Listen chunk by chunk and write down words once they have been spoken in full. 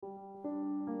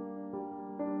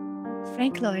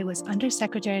Frank Loy was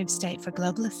Undersecretary of State for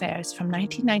Global Affairs from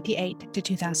 1998 to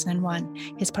 2001.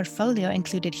 His portfolio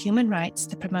included human rights,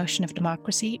 the promotion of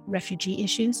democracy, refugee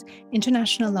issues,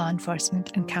 international law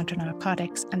enforcement and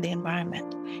counter-narcotics, and the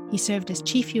environment. He served as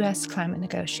Chief U.S. Climate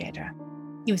Negotiator.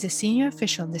 He was a senior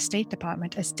official in the State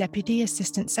Department as Deputy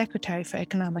Assistant Secretary for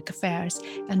Economic Affairs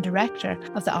and Director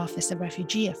of the Office of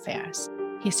Refugee Affairs.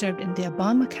 He served in the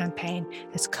Obama campaign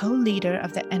as co-leader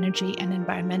of the Energy and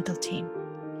Environmental Team.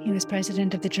 He was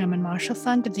president of the German Marshall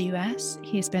Fund of the U.S.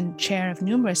 He has been chair of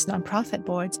numerous nonprofit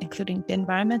boards, including the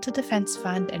Environmental Defense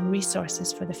Fund and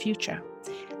Resources for the Future,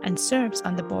 and serves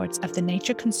on the boards of the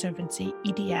Nature Conservancy,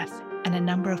 EDF, and a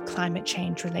number of climate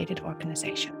change-related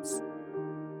organizations.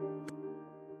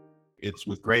 It's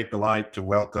with great delight to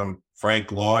welcome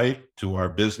Frank Loy to our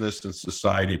Business and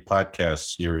Society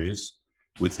podcast series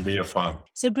with Mia Fung.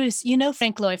 So Bruce, you know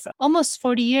Frank Loy for almost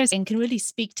 40 years and can really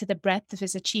speak to the breadth of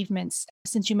his achievements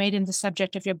since you made him the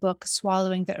subject of your book,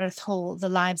 Swallowing the Earth Whole, The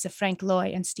Lives of Frank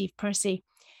Loy and Steve Percy.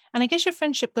 And I guess your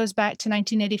friendship goes back to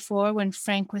 1984 when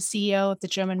Frank was CEO of the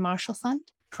German Marshall Fund?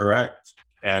 Correct.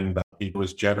 And he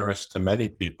was generous to many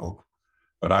people.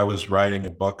 But I was writing a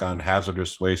book on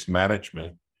hazardous waste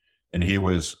management, and he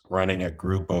was running a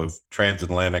group of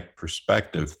transatlantic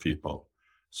perspective people.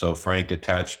 So Frank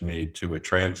attached me to a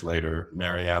translator,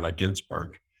 Mariana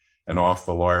Ginsberg, and off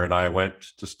the lawyer and I went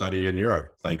to study in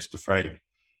Europe, thanks to Frank.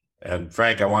 And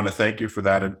Frank, I want to thank you for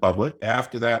that in public.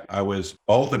 After that, I was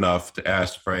bold enough to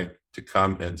ask Frank to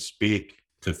come and speak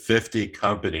to 50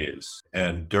 companies.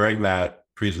 And during that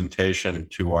presentation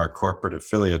to our corporate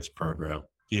affiliates program,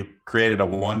 he created a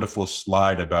wonderful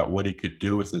slide about what he could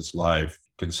do with his life,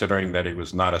 considering that he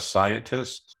was not a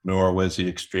scientist, nor was he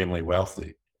extremely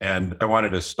wealthy. And I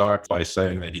wanted to start by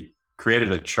saying that he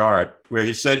created a chart where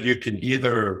he said you can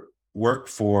either work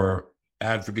for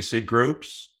advocacy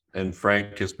groups, and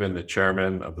Frank has been the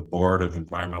chairman of the board of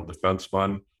Environmental Defense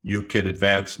Fund. You could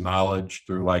advance knowledge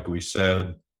through, like we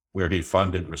said, where he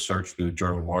funded research through the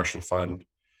German Marshall Fund.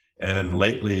 And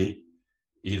lately,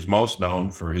 he's most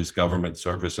known for his government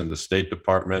service in the State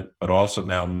Department, but also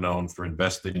now known for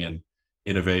investing in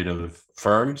innovative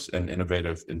firms and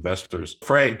innovative investors.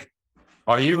 Frank,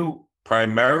 are you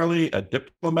primarily a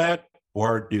diplomat,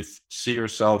 or do you see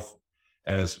yourself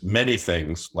as many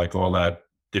things, like all that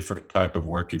different type of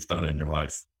work you've done in your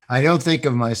life? I don't think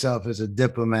of myself as a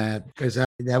diplomat because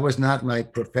that was not my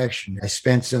profession. I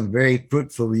spent some very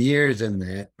fruitful years in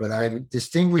that, but I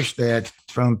distinguish that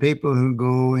from people who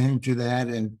go into that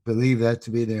and believe that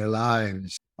to be their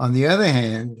lives. On the other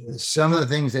hand, some of the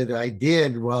things that I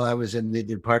did while I was in the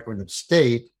Department of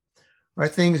State are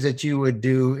things that you would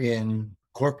do in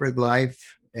corporate life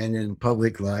and in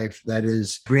public life, that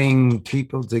is, bring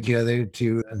people together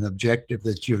to an objective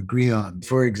that you agree on.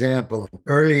 For example,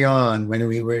 early on when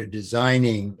we were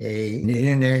designing an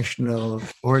international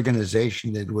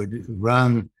organization that would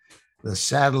run the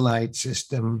satellite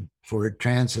system for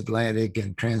transatlantic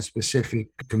and trans-Pacific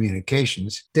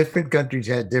communications, different countries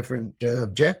had different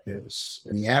objectives.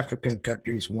 And the African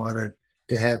countries wanted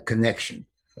to have connection.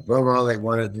 Above all, they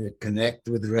wanted to connect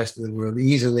with the rest of the world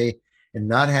easily and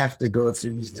not have to go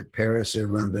through Paris or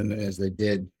London as they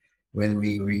did when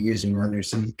we were using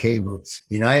undersea cables.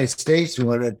 The United States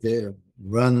wanted to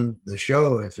run the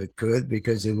show if it could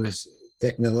because it was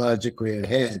technologically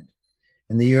ahead.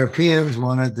 And the Europeans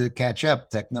wanted to catch up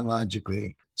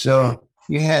technologically. So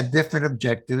you had different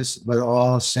objectives, but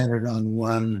all centered on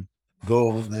one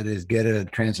goal, that is get a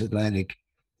transatlantic,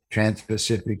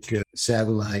 trans-Pacific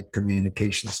satellite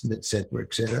communications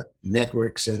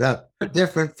network set up.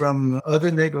 Different from other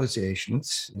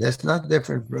negotiations. That's not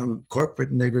different from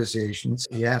corporate negotiations.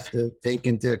 You have to take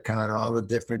into account all the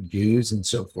different views and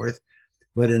so forth.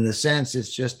 But in a sense,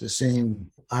 it's just the same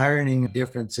ironing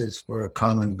differences for a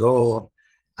common goal,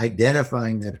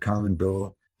 identifying that common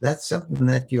goal. That's something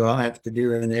that you all have to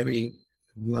do in every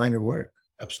line of work.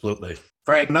 Absolutely.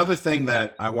 Frank, another thing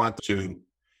that I want to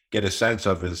get a sense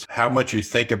of is how much you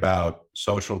think about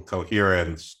social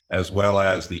coherence as well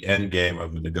as the end game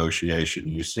of the negotiation.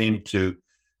 You seem to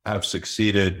have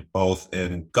succeeded both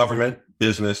in government,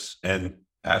 business, and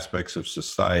aspects of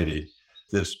society.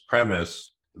 This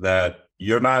premise that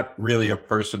you're not really a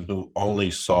person who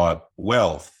only sought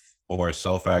wealth or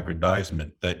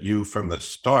self-aggrandizement, that you from the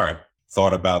start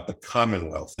thought about the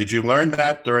commonwealth. Did you learn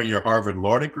that during your Harvard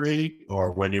Law degree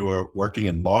or when you were working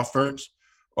in law firms,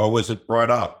 or was it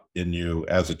brought up in you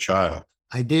as a child?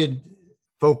 I did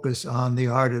focus on the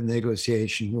art of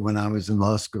negotiation when I was in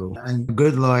law school. And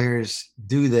good lawyers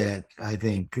do that, I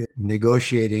think,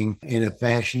 negotiating in a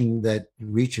fashion that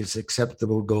reaches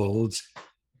acceptable goals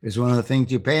is one of the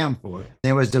things you pay them for.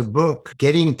 There was a book,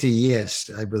 Getting to Yes,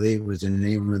 I believe was the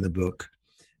name of the book,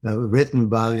 written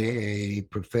by a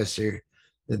professor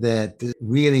that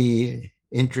really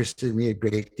interested me a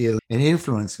great deal and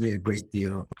influenced me a great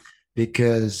deal,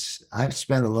 because I've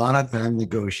spent a lot of time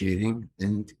negotiating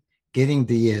and getting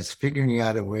to yes, figuring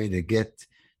out a way to get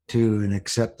to an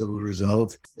acceptable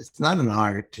result. It's not an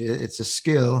art, it's a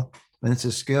skill, and it's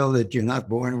a skill that you're not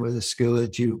born with, a skill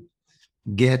that you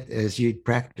get as you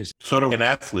practice. Sort of an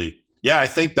athlete. Yeah, I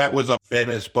think that was a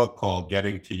famous book called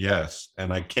Getting to Yes.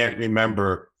 And I can't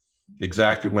remember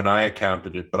exactly when I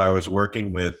encountered it, but I was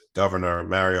working with Governor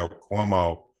Mario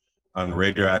Cuomo on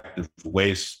radioactive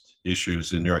waste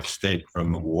issues in New York State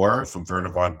from the war, from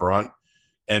Wernher von Braun.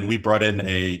 And we brought in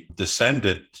a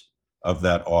descendant of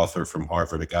that author from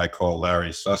Harvard, a guy called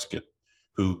Larry Susskind,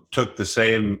 who took the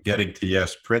same Getting to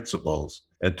Yes principles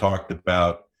and talked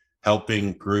about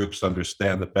helping groups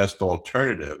understand the best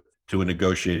alternative to a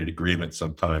negotiated agreement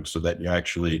sometimes, so that you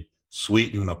actually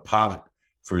sweeten the pot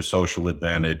for social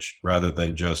advantage rather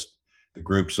than just the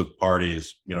groups of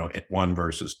parties, one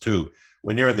versus two.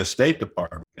 When you're in the State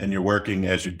Department and you're working,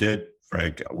 as you did,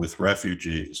 Frank, with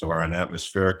refugees or on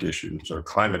atmospheric issues or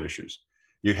climate issues,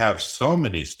 you have so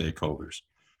many stakeholders.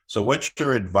 So what's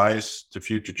your advice to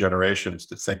future generations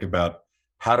to think about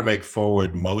how to make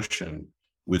forward motion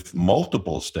with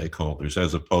multiple stakeholders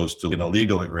as opposed to an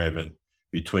illegal agreement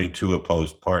between two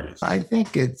opposed parties? I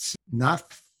think it's not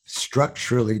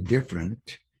structurally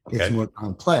different. Okay. It's more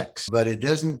complex, but it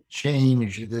doesn't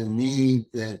change the need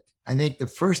that I think the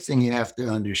first thing you have to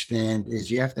understand is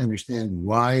you have to understand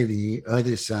why the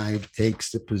other side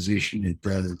takes the position it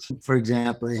does. For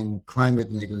example, in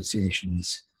climate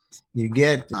negotiations, you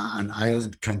get an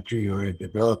island country or a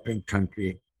developing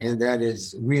country, and that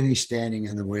is really standing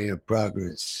in the way of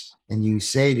progress. And you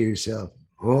say to yourself,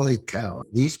 holy cow,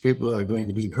 these people are going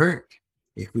to be hurt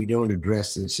if we don't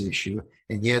address this issue.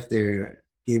 And yet they're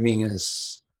giving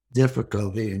us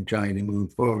difficulty in trying to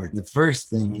move forward. The first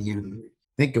thing you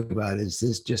think about is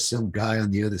this just some guy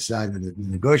on the other side of the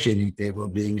negotiating table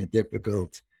being a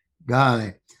difficult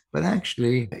guy. But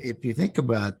actually, if you think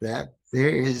about that, there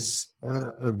is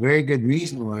a very good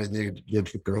reason why they're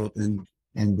difficult, and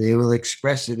they will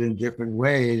express it in different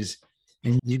ways.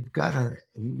 And you've got to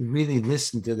really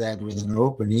listen to that with an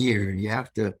open ear. You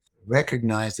have to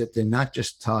recognize that they're not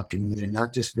just talking, they're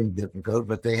not just being difficult,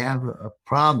 but they have a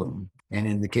problem. And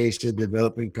in the case of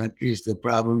developing countries, the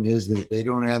problem is that they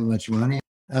don't have much money.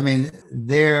 I mean,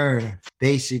 their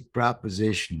basic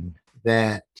proposition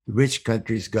that rich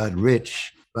countries got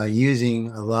rich by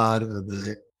using a lot of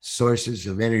the sources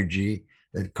of energy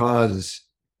that cause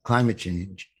climate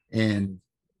change, and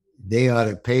they ought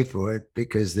to pay for it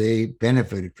because they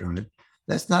benefited from it.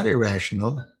 That's not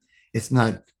irrational. It's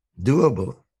not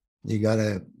doable. You got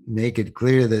to make it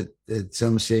clear that at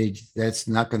some stage that's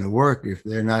not going to work if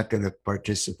they're not going to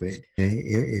participate.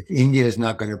 If India is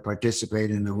not going to participate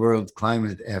in the world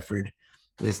climate effort,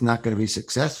 it's not going to be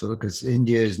successful because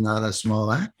India is not a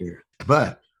small actor.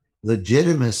 But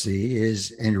legitimacy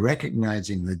is, and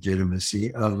recognizing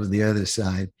legitimacy of the other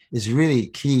side is really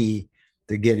key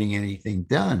to getting anything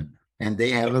done. And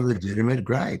they have a legitimate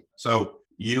gripe. So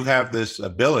you have this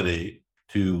ability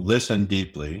to listen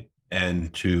deeply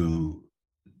and to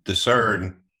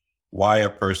discern why a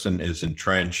person is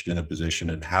entrenched in a position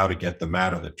and how to get them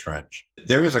out of the trench.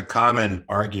 There is a common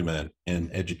argument in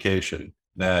education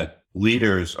that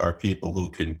leaders are people who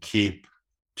can keep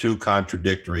two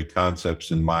contradictory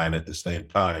concepts in mind at the same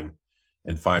time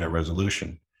and find a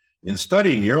resolution. In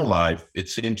studying your life, it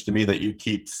seems to me that you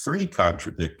keep three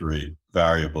contradictory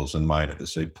variables in mind at the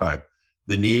same time: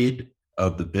 the need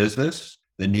of the business,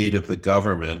 the need of the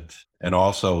government, and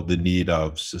also the need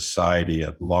of society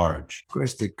at large. Of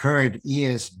course, the current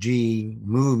ESG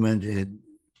movement in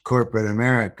corporate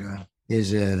America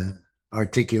is an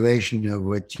articulation of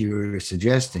what you're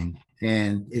suggesting.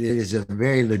 And it is a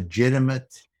very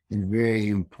legitimate and very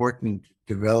important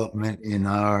development in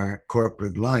our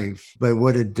corporate life. But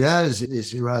what it does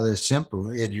is rather simple.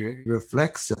 It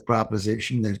reflects the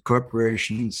proposition that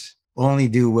corporations only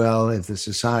do well if the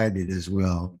society does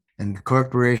well. And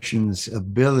corporations'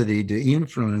 ability to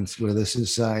influence whether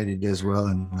society does well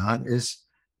or not is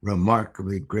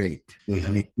remarkably great. Mm-hmm. I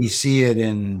mean, we see it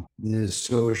in the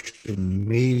social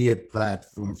media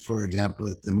platform, for example,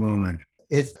 at the moment.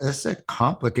 It's a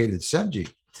complicated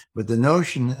subject, but the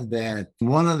notion that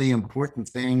one of the important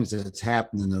things that's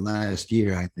happened in the last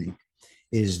year, I think,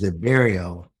 is the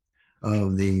burial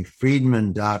of the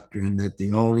Friedman doctrine that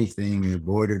the only thing the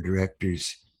board of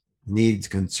directors needs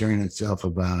concern itself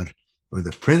about, or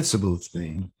the principal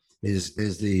thing, is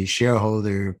the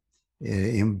shareholder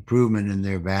improvement in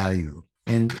their value.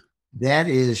 And that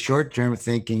is short-term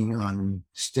thinking on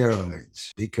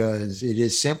steroids, because it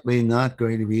is simply not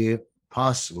going to be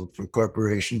possible for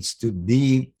corporations to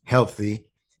be healthy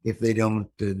if they don't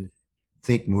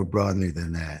think more broadly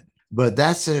than that. But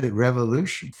that's a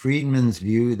revolution. Friedman's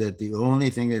view that the only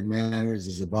thing that matters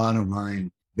is the bottom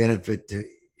line benefit to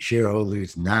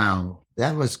shareholders now,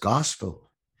 that was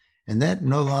gospel. And that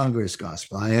no longer is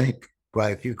gospel. I think quite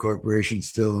a few corporations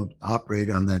still operate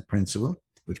on that principle,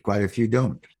 but quite a few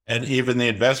don't. And even the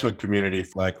investment community,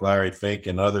 like Larry Fink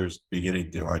and others,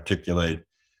 beginning to articulate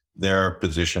their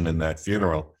position in that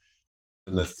funeral.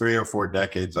 In the 3 or 4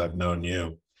 decades I've known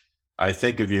you, I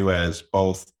think of you as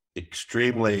both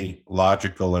extremely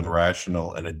logical and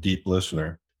rational and a deep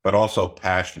listener, but also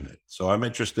passionate. So I'm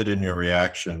interested in your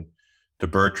reaction to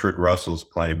Bertrand Russell's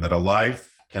claim that a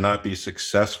life cannot be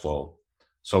successful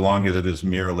so long as it is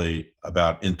merely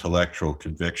about intellectual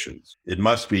convictions. It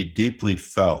must be deeply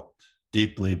felt,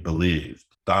 deeply believed,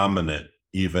 dominant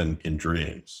even in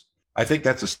dreams. I think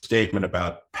that's a statement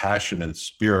about passion and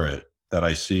spirit that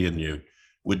I see in you.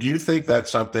 Would you think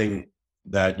that's something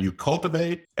that you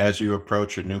cultivate as you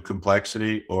approach a new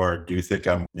complexity, or do you think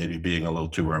I'm maybe being a little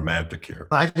too romantic here?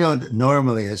 I don't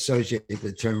normally associate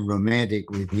the term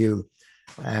romantic with you,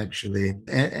 actually.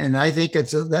 And I think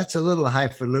that's a little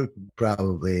highfalutin,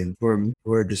 probably,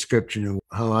 for a description of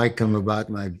how I come about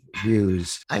my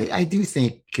views. I do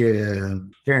think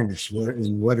fairness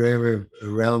in whatever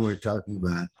realm we're talking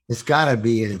about, it's got to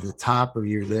be at the top of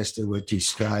your list of what you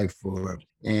strive for.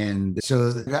 And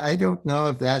so I don't know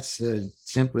if that's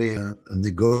simply a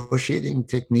negotiating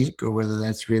technique or whether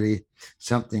that's really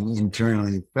something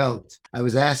internally felt. I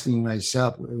was asking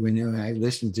myself when I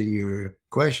listened to your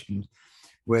question,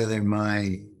 whether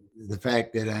the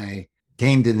fact that I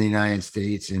came to the United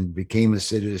States and became a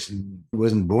citizen,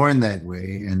 wasn't born that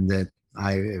way, and that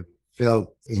I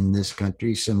felt in this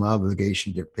country some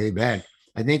obligation to pay back.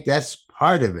 I think that's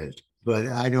part of it, but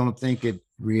I don't think it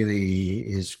really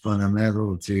is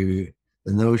fundamental to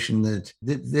the notion that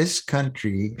this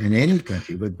country, and any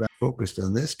country, but focused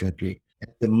on this country, at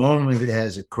the moment it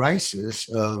has a crisis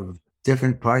of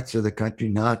different parts of the country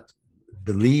not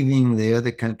believing the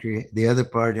other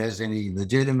part has any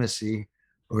legitimacy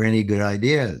or any good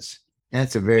ideas.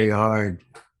 That's a very hard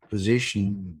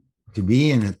position to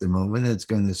be in at the moment. It's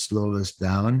going to slow us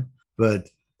down, but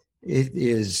it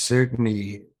is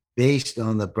certainly based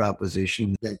on the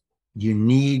proposition that you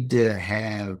need to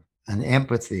have an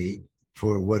empathy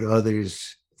for what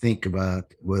others think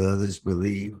about, what others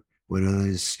believe, what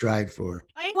others strive for.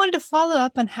 I wanted to follow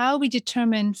up on how we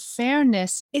determine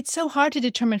fairness. It's so hard to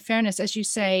determine fairness. As you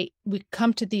say, we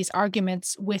come to these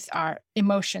arguments with our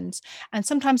emotions. And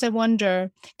sometimes I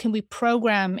wonder, can we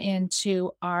program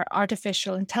into our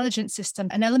artificial intelligence system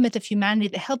an element of humanity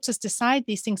that helps us decide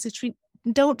these things, which we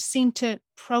don't seem to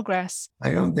progress?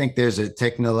 I don't think there's a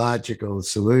technological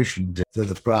solution to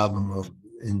the problem of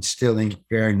instilling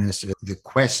fairness, the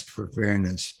quest for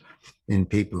fairness in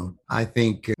people. I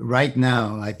think right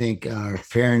now, our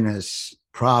fairness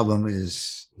problem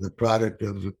is the product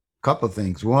of a couple of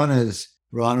things. One is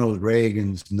Ronald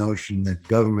Reagan's notion that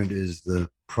government is the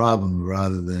problem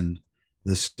rather than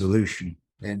the solution.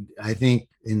 And I think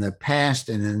in the past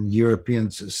and in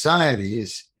European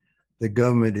societies, the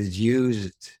government is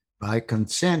used by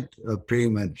consent of pretty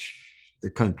much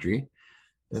the country,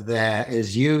 that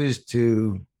is used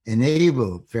to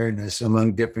enable fairness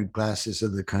among different classes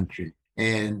of the country.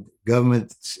 And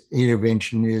government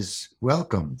intervention is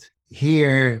welcomed.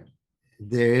 Here,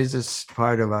 there is a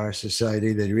part of our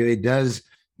society that really does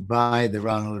buy the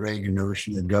Ronald Reagan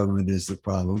notion that government is the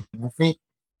problem. I think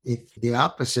if the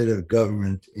opposite of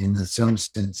government, in some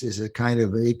sense, is a kind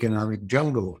of economic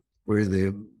jungle where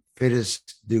the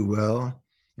fittest do well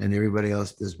and everybody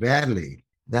else does badly.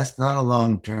 That's not a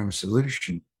long-term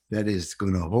solution that is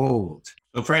going to hold.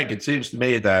 So, Frank, it seems to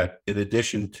me that in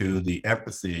addition to the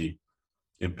empathy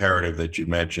imperative that you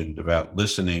mentioned about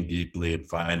listening deeply and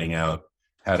finding out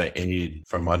how to aid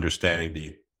from understanding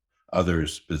the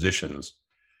other's positions,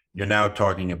 you're now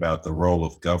talking about the role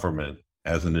of government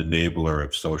as an enabler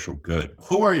of social good.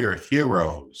 Who are your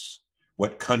heroes?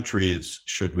 What countries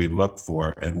should we look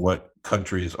for, and what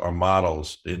countries are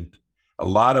models? And a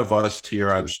lot of us here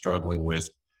are struggling with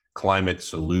climate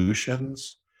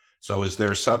solutions. So is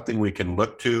there something we can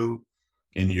look to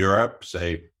in Europe,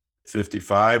 say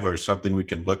 55, or something we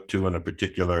can look to in a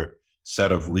particular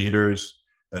set of leaders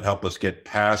that help us get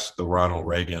past the Ronald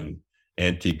Reagan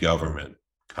anti-government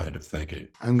kind of thinking?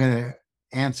 I'm going to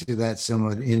answer that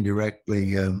somewhat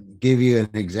indirectly, give you an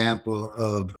example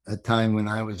of a time when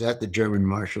I was at the German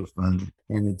Marshall Fund.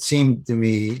 And it seemed to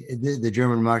me the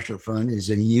German Marshall Fund is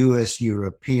a U.S.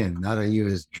 European, not a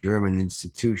U.S. German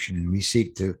institution. And we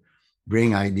seek to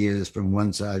bring ideas from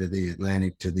one side of the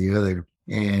Atlantic to the other.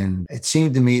 And it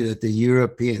seemed to me that the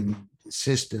European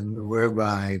system,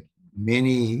 whereby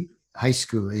many high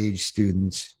school age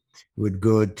students would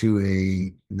go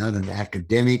to not an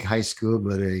academic high school,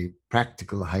 but a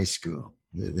practical high school.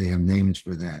 They have names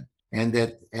for that. And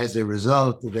that as a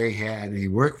result, they had a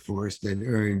workforce that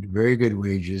earned very good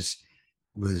wages,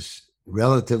 was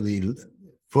relatively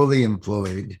fully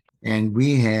employed. And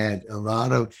we had a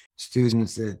lot of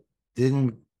students that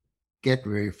didn't get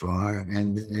very far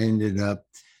and ended up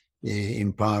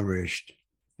impoverished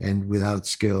and without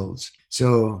skills.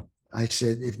 So I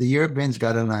said, if the Europeans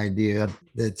got an idea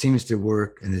that seems to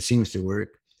work, and it seems to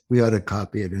work, we ought to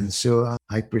copy it. And so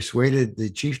I persuaded the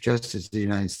Chief Justice of the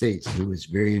United States, who was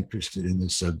very interested in the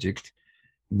subject,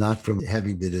 not from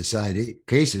having to decide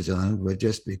cases on it, but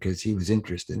just because he was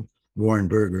interested, Warren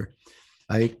Burger.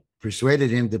 I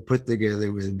persuaded him to put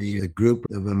together with me a group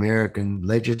of American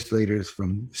legislators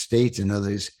from states and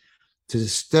others to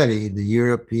study the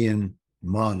European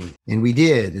model. And we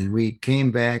did. And we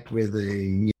came back with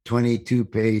a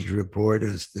 22-page report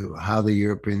as to how the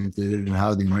Europeans did it and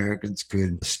how the Americans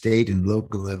could state and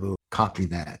local level copy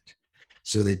that,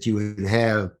 so that you would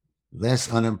have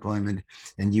less unemployment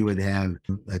and you would have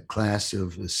a class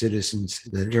of citizens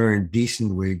that earned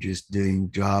decent wages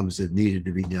doing jobs that needed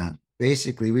to be done.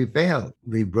 Basically, we failed.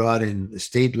 We brought in the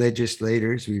state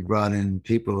legislators, we brought in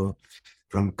people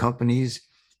from companies,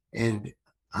 and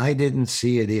I didn't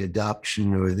see the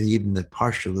adoption or even the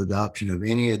partial adoption of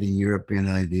any of the European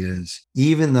ideas,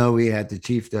 even though we had the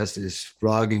Chief Justice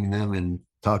flogging them and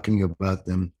talking about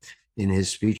them in his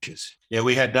speeches. Yeah,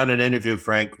 we had done an interview,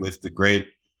 Frank, with the great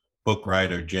book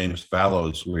writer James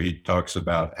Fallows, where he talks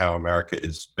about how America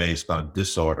is based on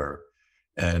disorder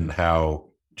and how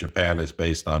Japan is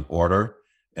based on order,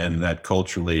 and that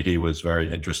culturally he was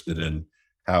very interested in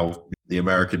how the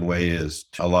American way is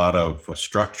a lot of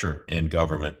structure in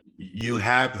government. You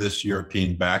have this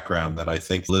European background that I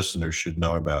think listeners should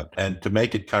know about. And to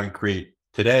make it concrete,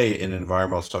 today in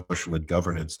environmental, social, and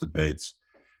governance debates,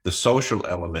 the social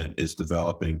element is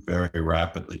developing very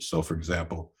rapidly. So, for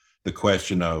example, the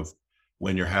question of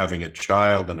when you're having a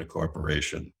child in a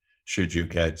corporation, should you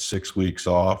get 6 weeks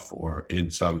off? Or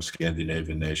in some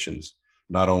Scandinavian nations,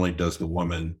 not only does the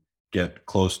woman get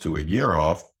close to a year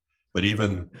off, but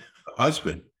even the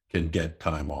husband can get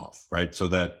time off, right? So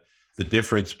that the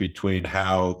difference between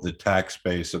how the tax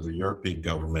base of the European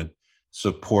government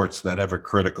supports that ever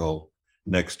critical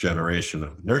next generation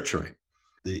of nurturing.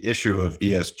 The issue of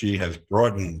ESG has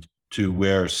broadened to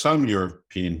where some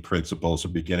European principles are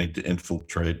beginning to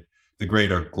infiltrate the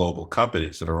greater global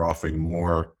companies that are offering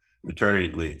more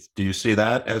maternity leave. Do you see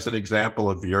that as an example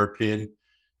of European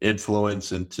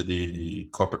influence into the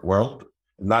corporate world?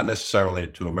 Not necessarily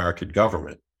into American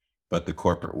government, but the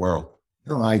corporate world.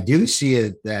 No, I do see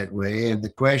it that way. And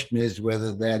the question is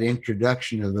whether that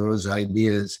introduction of those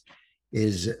ideas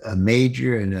is a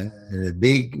major and a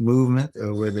big movement,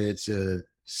 or whether it's a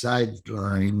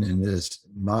sideline and this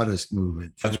modest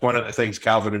movement. That's one of the things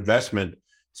Calvin Investment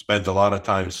spends a lot of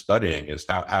time studying, is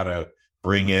how to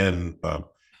bring in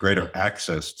greater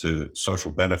access to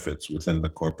social benefits within the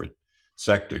corporate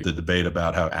sector. The debate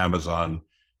about how Amazon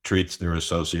treats their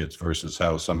associates versus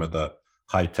how some of the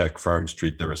high-tech firms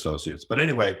treat their associates. But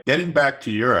anyway, getting back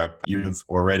to Europe, you've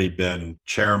already been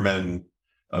chairman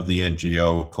of the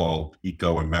NGO called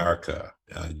Eco America.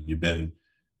 You've been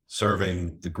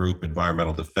serving the group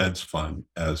Environmental Defense Fund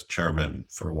as chairman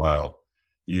for a while.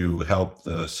 You helped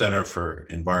the Center for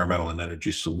Environmental and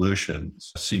Energy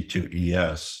Solutions,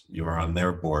 C2ES. You were on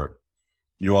their board.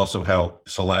 You also helped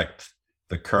select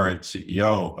the current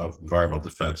CEO of Environmental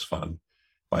Defense Fund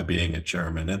by being a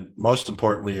chairman. And most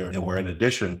importantly, or in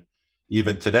addition,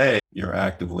 even today, you're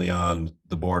actively on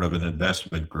the board of an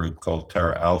investment group called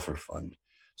Terra Alpha Fund.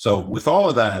 So with all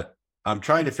of that, I'm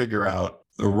trying to figure out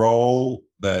the role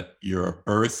that your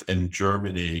birth in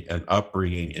Germany and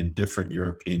upbringing in different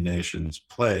European nations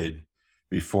played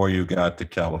before you got to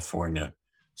California.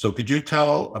 So could you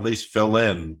at least fill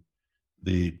in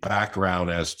the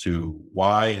background as to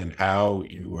why and how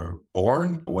you were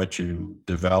born, what you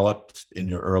developed in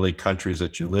your early countries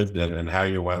that you lived in, and how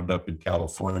you wound up in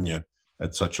California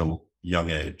at such a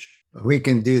young age? We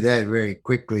can do that very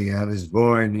quickly. I was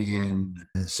born in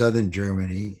southern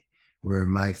Germany, where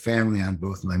my family on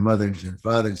both my mother's and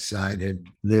father's side had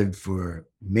lived for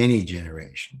many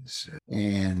generations.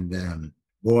 And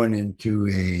born into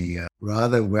a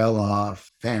rather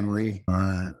well-off family.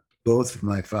 Both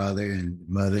my father and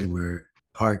mother were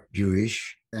part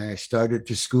Jewish. I started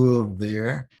to school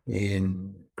there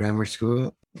in grammar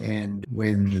school. And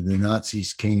when the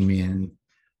Nazis came in,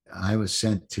 I was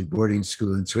sent to boarding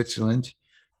school in Switzerland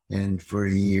and for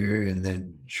a year. And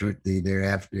then shortly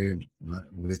thereafter,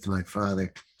 with my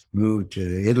father, moved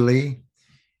to Italy.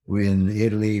 When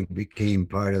Italy became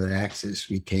part of the Axis,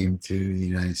 we came to the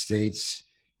United States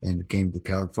and came to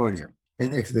California.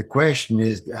 And if the question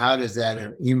is, how does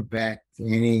that impact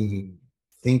any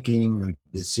thinking or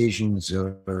decisions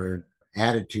or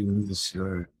attitudes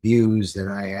or views that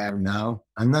I have now?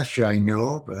 I'm not sure I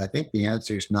know, but I think the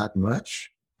answer is not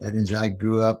much. That is, I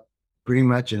grew up pretty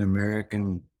much an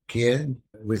American kid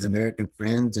with American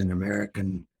friends and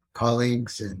American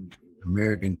colleagues and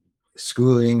American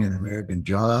schooling and American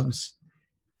jobs.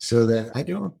 So that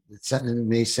it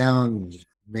may sound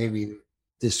maybe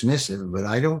dismissive, but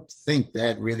I don't think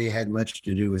that really had much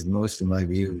to do with most of my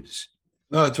views.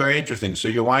 No, it's very interesting. So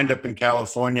you wind up in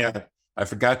California. I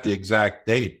forgot the exact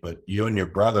date, but you and your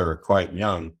brother are quite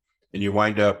young, and you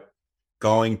wind up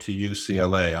going to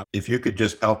UCLA. If you could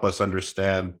just help us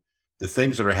understand the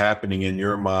things that are happening in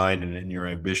your mind and in your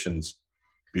ambitions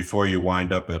before you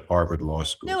wind up at Harvard Law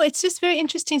School. No, it's just very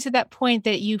interesting to that point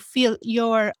that you feel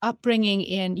your upbringing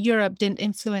in Europe didn't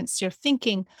influence your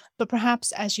thinking, but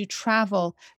perhaps as you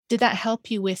travel, did that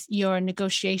help you with your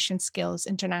negotiation skills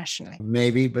internationally?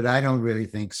 Maybe, but I don't really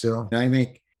think so. I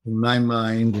think in my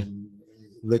mind, and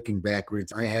looking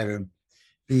backwards, I had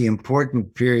the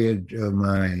important period of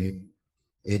my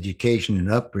education and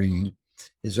upbringing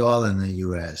is all in the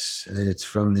U.S. It's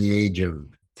from the age of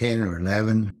 10 or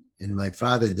 11. And my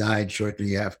father died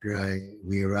shortly after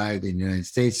we arrived in the United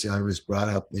States. So I was brought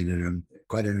up in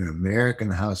quite an American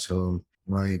household.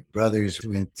 My brothers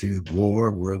went to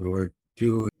war, World War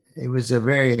II. It was a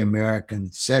very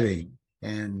American setting.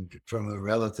 And from a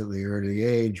relatively early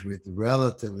age with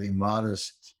relatively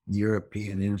modest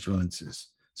European influences.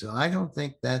 So I don't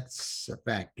think that's a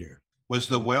factor. Was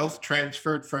the wealth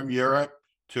transferred from Europe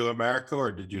to America,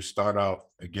 or did you start out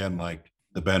again like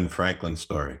the Ben Franklin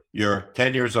story? You're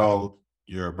 10 years old,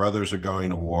 your brothers are going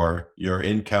to war, you're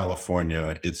in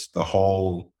California, it's the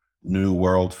whole new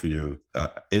world for you.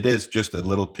 It is just a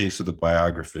little piece of the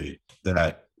biography.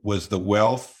 That was the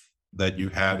wealth that you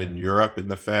had in Europe in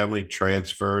the family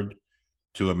transferred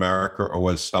to America, or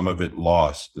was some of it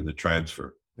lost in the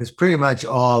transfer? It's pretty much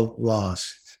all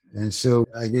lost. And so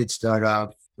I did start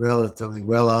out relatively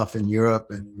well off in Europe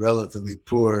and relatively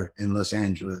poor in Los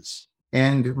Angeles.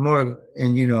 And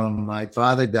my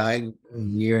father died a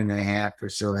year and a half or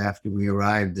so after we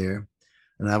arrived there.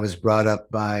 And I was brought up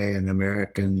by an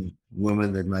American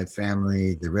woman that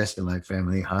the rest of my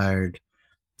family hired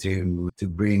to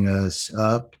bring us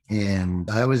up. And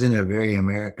I was in a very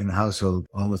American household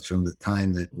almost from the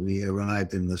time that we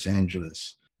arrived in Los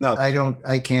Angeles. No,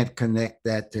 I can't connect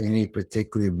that to any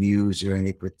particular views or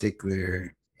any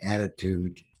particular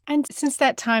attitude. And since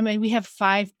that time, and we have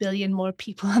 5 billion more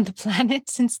people on the planet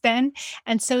since then.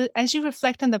 And so as you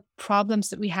reflect on the problems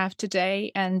that we have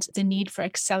today and the need for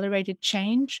accelerated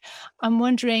change, I'm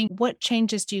wondering, what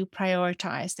changes do you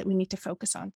prioritize that we need to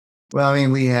focus on? Well, I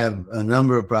mean, we have a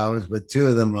number of problems, but two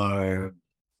of them are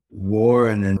war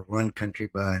and in one country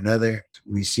by another.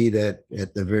 We see that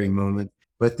at the very moment.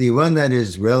 But the one that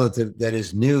is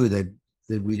new, that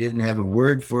we didn't have a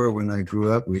word for when I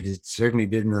grew up, certainly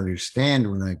didn't understand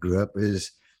when I grew up,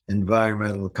 is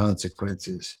environmental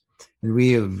consequences. And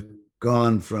we have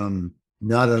gone from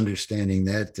not understanding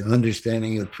that to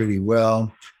understanding it pretty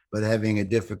well, but having a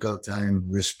difficult time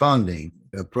responding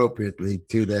appropriately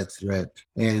to that threat.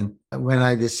 And when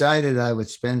I decided I would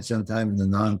spend some time in the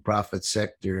nonprofit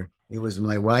sector, it was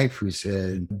my wife who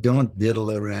said, don't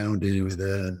diddle around with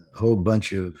a whole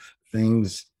bunch of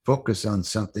things. Focus on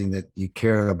something that you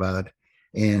care about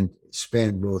and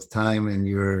spend both time and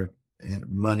your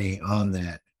money on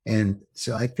that. And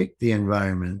so I picked the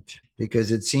environment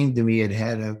because it seemed to me it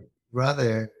had a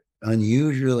rather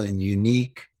unusual and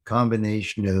unique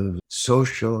combination of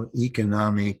social,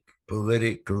 economic,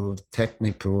 political,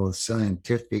 technical,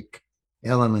 scientific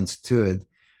elements to it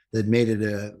that made it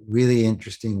a really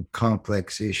interesting,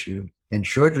 complex issue. And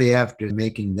shortly after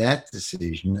making that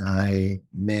decision, I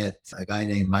met a guy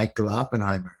named Michael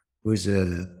Oppenheimer, who was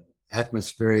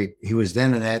he was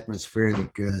then an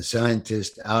atmospheric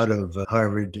scientist out of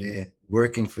Harvard,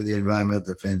 working for the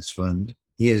Environmental Defense Fund.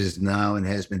 He is now and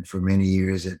has been for many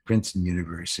years at Princeton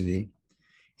University.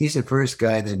 He's the first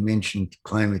guy that mentioned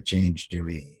climate change to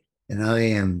me. And I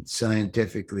am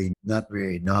scientifically not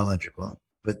very knowledgeable,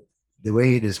 but the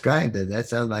way he described it, that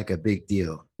sounds like a big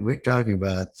deal. We're talking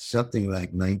about something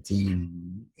like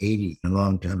 1980, a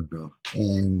long time ago.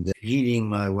 And heeding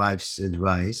my wife's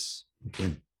advice, which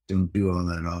I don't do all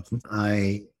that often,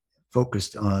 I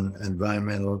focused on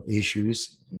environmental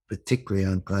issues, particularly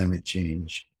on climate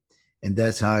change. And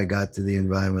that's how I got to the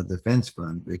Environmental Defense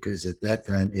Fund, because at that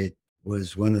time it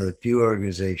was one of the few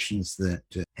organizations that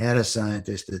had a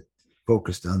scientist that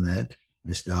focused on that,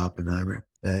 Mr. Oppenheimer,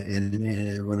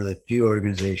 and one of the few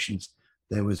organizations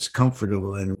that was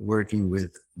comfortable in working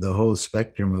with the whole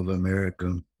spectrum of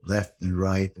America, left and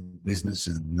right, business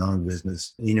and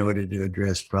non-business, in order to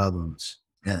address problems.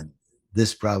 And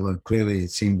this problem, clearly,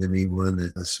 it seemed to me one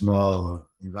that a small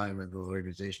environmental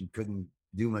organization couldn't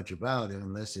do much about it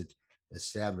unless it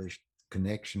established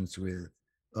connections with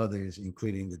others,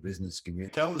 including the business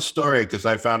community. Tell the story, because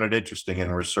I found it interesting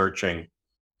in researching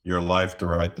your life to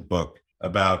write the book,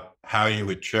 about how you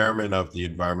were chairman of the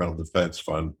Environmental Defense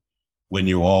Fund when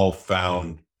you all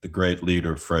found the great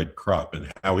leader, Fred Krupp,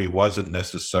 and how he wasn't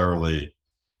necessarily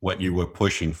what you were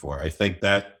pushing for. I think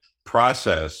that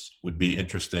process would be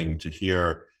interesting to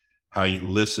hear how you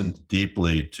listened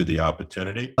deeply to the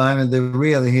opportunity. I mean, the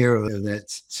real hero of that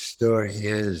story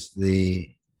is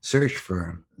the search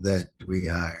firm that we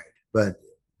hired. But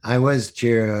I was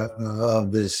chair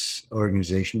of this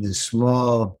organization, this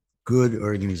small, good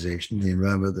organization, the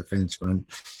Environmental Defense Fund.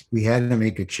 We had to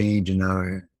make a change in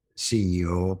our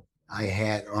CEO. I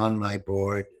had on my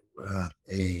board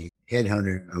a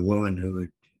headhunter, a woman who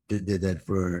did that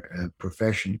for a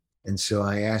profession. And so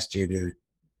I asked her to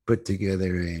put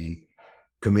together a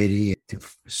committee to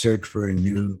search for a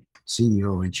new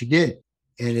CEO, and she did.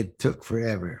 And it took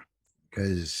forever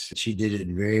because she did it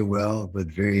very well, but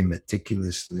very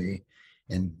meticulously.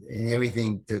 And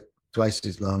everything took twice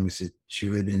as long as it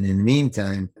should. And in the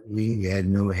meantime, we had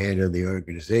no head of the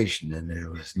organization, and it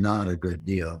was not a good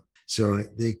deal. So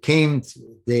they came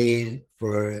today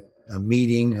for a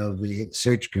meeting of the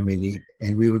search committee,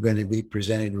 and we were going to be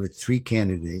presented with 3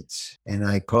 candidates. And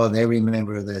I called every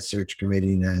member of that search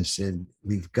committee and I said,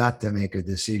 we've got to make a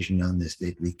decision on this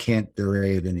date. We can't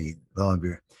delay it any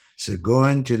longer. So go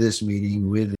into this meeting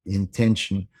with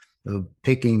intention of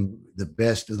picking the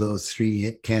best of those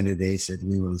 3 candidates that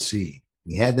we will see.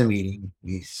 We had the meeting.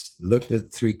 We looked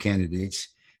at 3 candidates.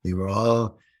 They were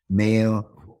all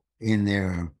male in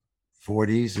their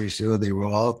 40s or so. They were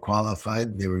all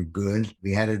qualified. They were good.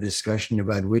 We had a discussion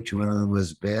about which one of them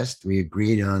was best. We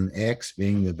agreed on X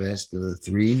being the best of the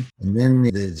 3. And then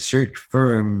the search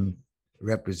firm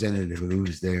representative who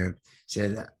was there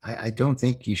said, I don't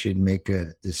think you should make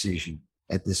a decision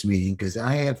at this meeting because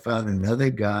I have found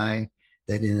another guy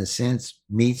that in a sense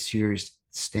meets your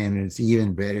standards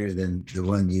even better than the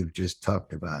one you've just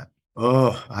talked about.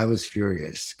 Oh, I was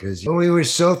furious because we were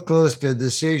so close to a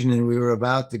decision and we were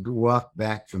about to walk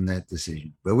back from that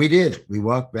decision. But we did. We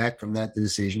walked back from that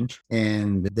decision.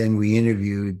 And then we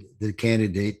interviewed the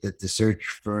candidate that the search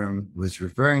firm was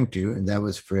referring to, and that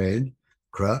was Fred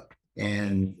Krupp.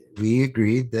 And we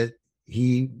agreed that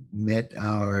he met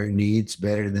our needs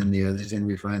better than the others, and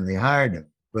we finally hired him.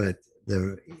 But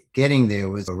the getting there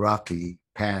was a rocky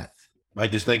path. I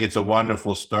just think it's a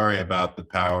wonderful story about the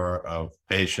power of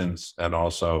patience and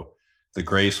also the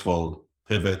graceful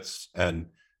pivots. And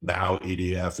now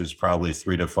EDF is probably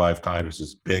 3 to 5 times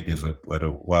as big as what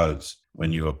it was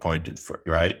when you appointed,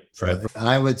 right, Fred?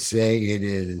 I would say it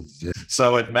is.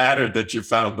 So it mattered that you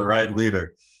found the right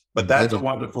leader. But that's a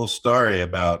wonderful story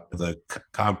about the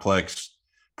complex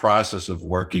process of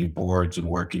working boards and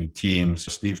working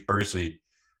teams. Steve Percy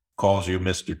calls you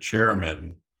Mr.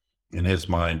 Chairman in his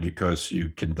mind because you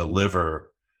can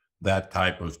deliver that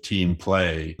type of team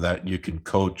play, that you can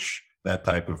coach that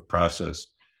type of process.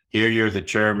 Here you're the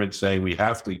chairman saying we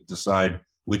have to decide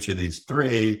which of these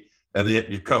 3, and yet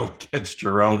you go against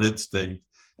your own instinct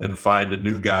and find a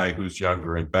new guy who's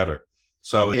younger and better.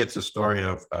 So it's a story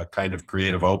of a kind of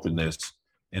creative openness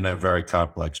in a very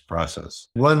complex process.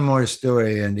 One more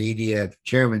story on the EDF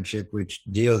chairmanship, which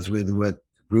deals with what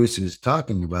Bruce is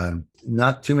talking about.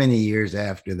 Not too many years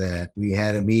after that, we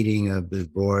had a meeting of the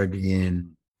board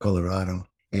in Colorado,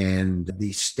 and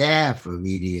the staff of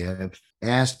EDF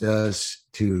asked us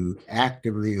to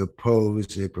actively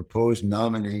oppose a proposed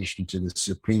nomination to the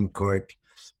Supreme Court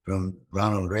from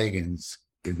Ronald Reagan's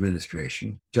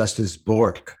administration, Justice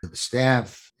Bork. The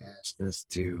staff asked us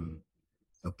to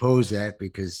oppose that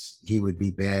because he would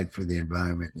be bad for the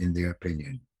environment, in their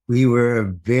opinion. We were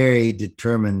a very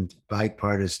determined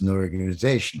bipartisan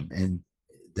organization, and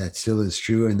that still is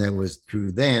true, and that was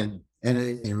true then. And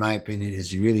in my opinion,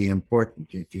 it's really important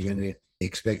if you're going to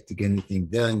expect to get anything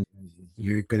done.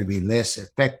 you're going to be less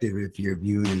effective if your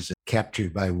view is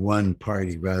captured by one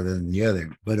party rather than the other.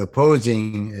 But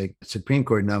opposing a Supreme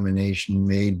Court nomination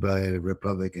made by a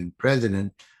Republican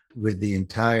president with the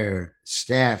entire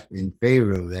staff in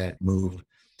favor of that move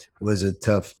was a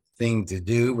tough thing to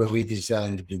do, but we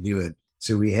decided to do it.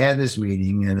 So we had this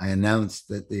meeting, and I announced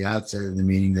at the outset of the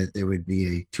meeting that there would be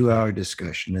a 2-hour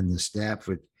discussion, and the staff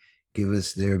would give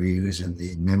us their views, and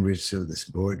the members of this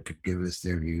board could give us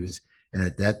their views. And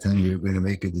at that time, we were going to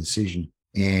make a decision.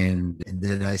 And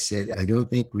then I said, I don't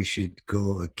think we should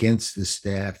go against the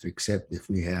staff, except if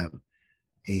we have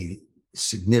a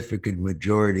significant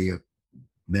majority of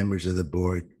members of the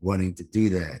board wanting to do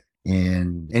that.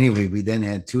 And anyway, we then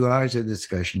had 2 hours of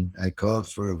discussion. I called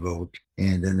for a vote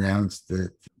and announced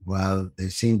that while there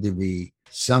seemed to be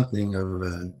something of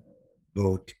a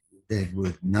vote that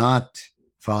would not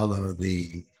follow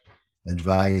the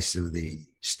advice of the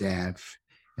staff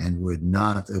and would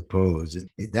not oppose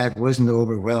it, that wasn't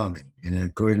overwhelming. And in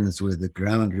accordance with the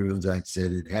ground rules, I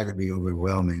said it had to be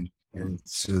overwhelming. And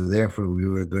so therefore we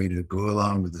were going to go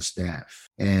along with the staff.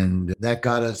 And that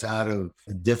got us out of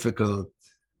a difficult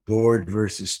board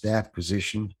versus staff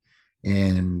position,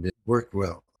 and it worked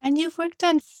well. And you've worked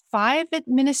on 5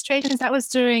 administrations. That was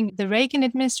during the Reagan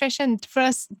administration. For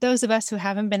us, those of us who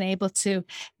haven't been able to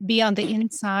be on the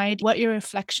inside, what your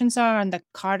reflections are on the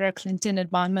Carter, Clinton,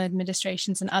 Obama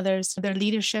administrations and others, their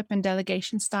leadership and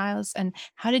delegation styles, and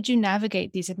how did you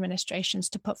navigate these administrations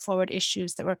to put forward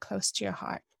issues that were close to your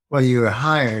heart? Well, you were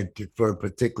hired for a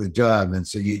particular job, and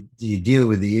so you deal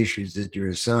with the issues that you're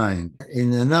assigned.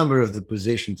 In a number of the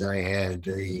positions I had,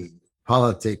 the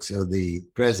politics of the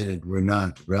president were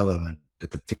not relevant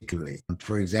particularly.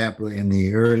 For example, in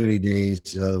the early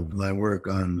days of my work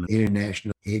on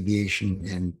international aviation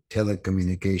and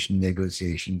telecommunication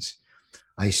negotiations,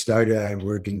 I started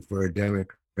working for a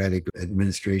Democratic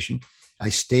administration. I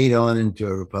stayed on into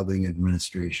a Republican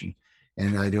administration.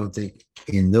 And I don't think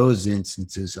in those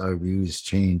instances our views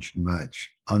changed much.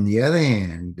 On the other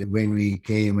hand, when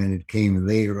it came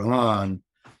later on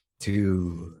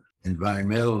to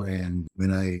environmental, and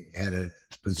when I had a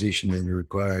position that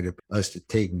required us to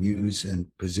take views and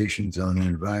positions on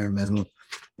environmental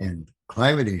and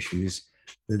climate issues,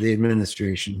 the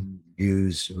administration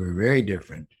views were very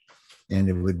different. And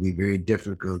it would be very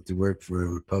difficult to work for a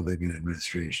Republican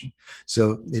administration.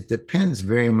 So it depends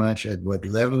very much at what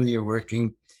level you're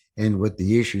working and what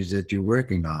the issues that you're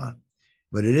working on.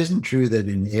 But it isn't true that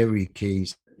in every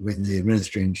case, when the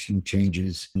administration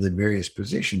changes, the various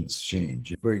positions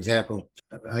change. For example,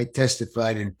 I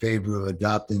testified in favor of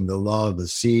adopting the Law of the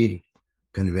Sea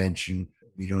Convention.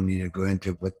 We don't need to go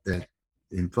into what that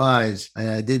implies. And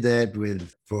I did that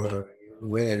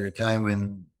at a time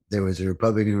when there was a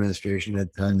Republican administration.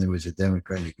 At the time, there was a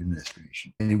Democratic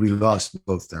administration. And we lost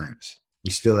both times.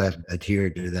 We still have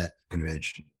adhered to that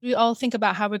convention. We all think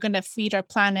about how we're going to feed our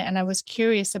planet. And I was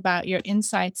curious about your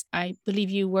insights. I believe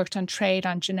you worked on trade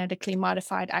on genetically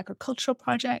modified agricultural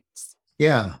projects.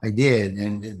 Yeah, I did.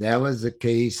 And that was the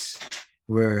case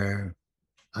where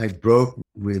I broke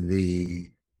with the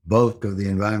bulk of the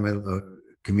environmental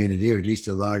community, or at least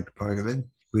a large part of it,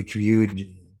 which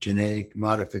viewed genetic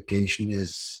modification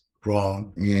as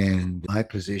wrong. And my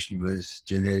position was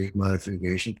genetic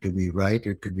modification could be right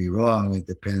or could be wrong. It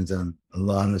depends on a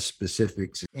lot of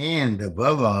specifics. And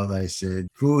above all, I said,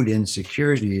 food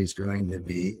insecurity is going to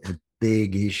be a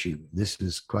big issue. This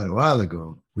was quite a while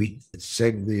ago. We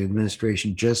said the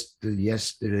administration just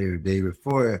yesterday or the day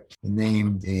before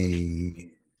named a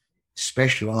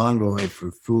special envoy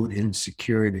for food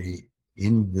insecurity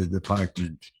in the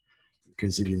department,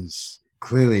 because it is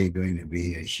clearly going to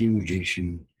be a huge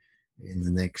issue in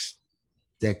the next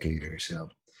decade or so.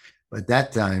 But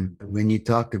that time, when you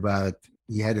talked about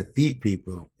you had to feed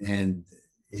people, and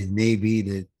it may be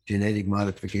that genetic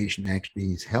modification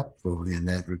actually is helpful in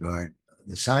that regard.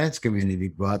 The science community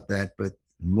brought that, but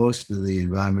most of the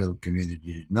environmental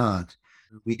community did not.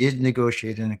 We did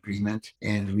negotiate an agreement,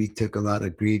 and we took a lot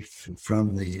of grief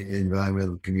from the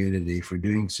environmental community for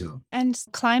doing so. And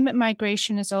climate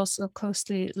migration is also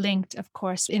closely linked, of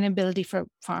course, inability for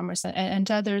farmers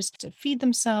and others to feed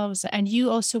themselves. And you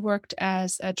also worked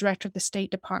as a director of the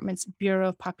State Department's Bureau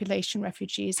of Population,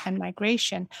 Refugees and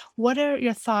Migration. What are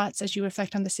your thoughts as you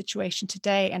reflect on the situation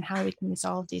today and how we can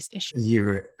resolve these issues?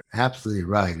 You're absolutely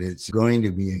right. It's going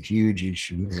to be a huge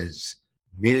issue as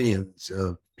millions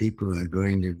of people are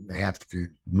going to have to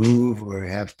move or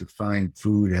have to find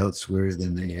food elsewhere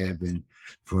than they have been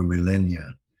for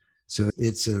millennia. So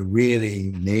it's a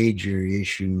really major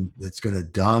issue that's going to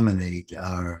dominate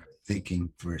our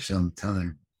thinking for some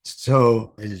time.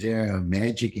 So is there a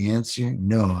magic answer?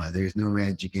 No, there's no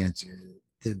magic answer.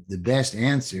 The best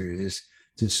answer is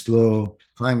to slow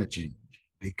climate change,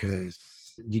 because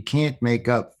you can't make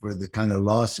up for the kind of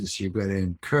losses you're going to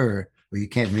incur, or you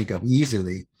can't make up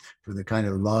easily for the kind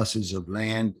of losses of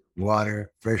land,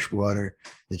 water, fresh water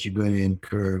that you're going to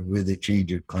incur with the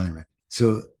change of climate.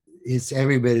 So it's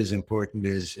every bit as important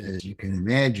as you can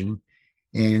imagine.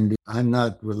 And I'm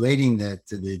not relating that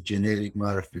to the genetic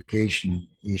modification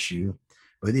issue,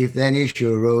 but if that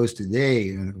issue arose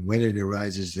today, when it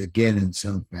arises again in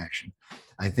some fashion,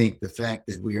 I think the fact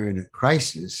that we are in a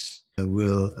crisis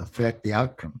will affect the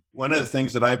outcome. One of the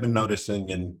things that I've been noticing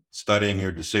in studying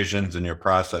your decisions and your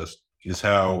process is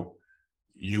how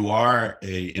you are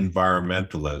a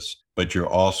environmentalist, but you're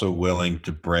also willing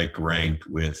to break rank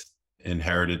with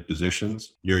inherited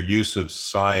positions. Your use of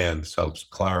science helps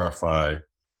clarify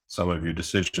some of your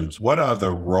decisions. What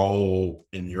other role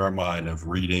in your mind of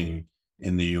reading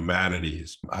in the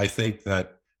humanities? I think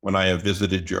that when I have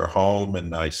visited your home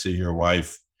and I see your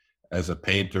wife as a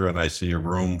painter and I see a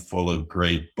room full of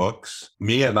great books,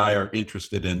 Mia and I are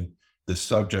interested in the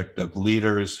subject of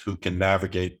leaders who can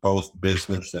navigate both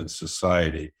business and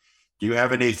society. Do you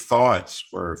have any thoughts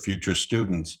for future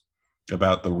students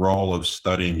about the role of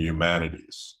studying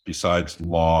humanities besides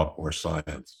law or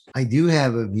science? I do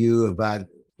have a view about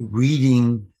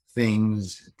reading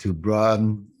things to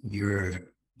broaden your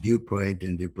viewpoint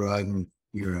and to broaden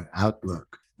your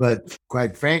outlook. But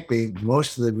quite frankly,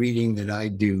 most of the reading that I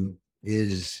do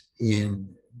is in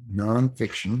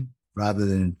nonfiction rather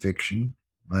than in fiction.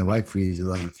 My wife reads a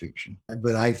lot of fiction,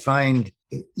 but I find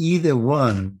either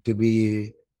one to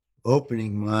be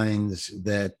opening minds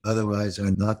that otherwise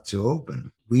are not so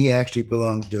open. We actually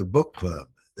belong to a book club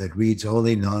that reads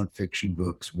only nonfiction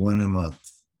books, one a month.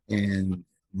 And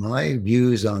my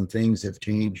views on things have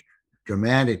changed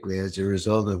dramatically as a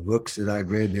result of books that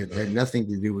I've read that had nothing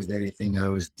to do with anything I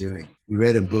was doing. We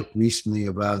read a book recently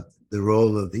about the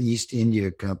role of the East India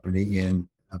Company in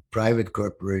a private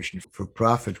corporation,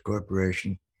 for-profit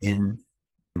corporation, in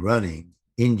running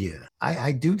India.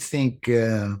 I do think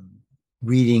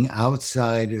reading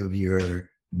outside of your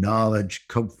knowledge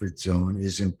comfort zone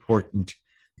is important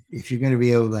if you're going to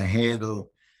be able to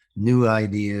handle new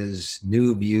ideas,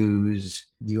 new views.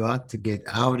 You ought to get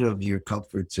out of your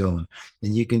comfort zone.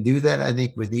 And you can do that, I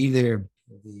think, with either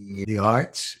the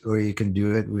arts, or you can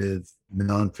do it with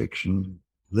nonfiction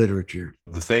literature.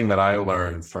 The thing that I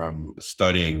learned from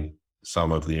studying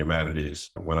some of the humanities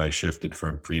when I shifted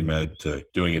from pre-med to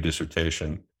doing a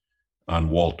dissertation on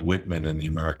Walt Whitman and the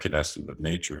American Estimate of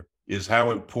Nature is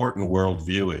how important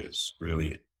worldview is,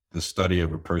 really, the study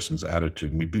of a person's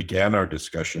attitude. We began our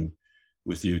discussion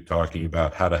with you talking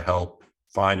about how to help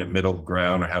find a middle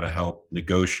ground or how to help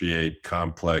negotiate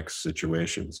complex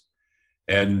situations.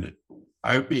 And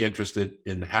I would be interested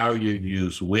in how you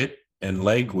use wit and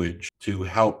language to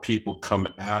help people come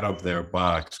out of their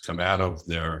box, come out of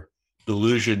their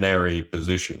delusionary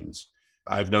positions.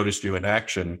 I've noticed you in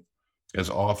action as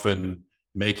often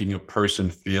making a person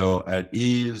feel at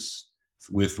ease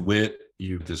with wit.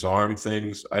 You disarm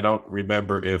things. I don't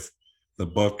remember if the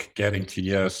book Getting to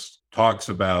Yes talks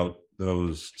about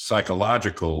those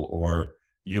psychological or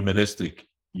humanistic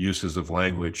uses of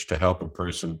language to help a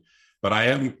person. But I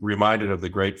am reminded of the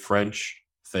great French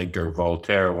thinker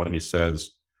Voltaire when he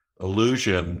says,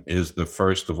 illusion is the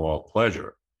first of all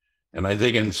pleasure. And I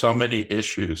think in so many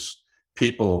issues,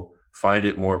 people find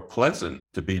it more pleasant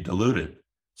to be deluded.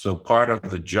 So part of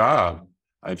the job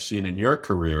I've seen in your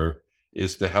career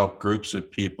is to help groups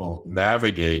of people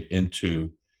navigate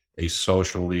into a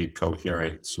socially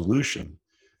coherent solution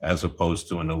as opposed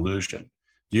to an illusion.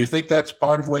 Do you think that's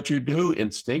part of what you do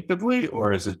instinctively,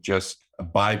 or is it just a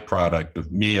byproduct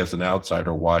of me as an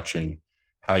outsider watching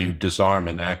how you disarm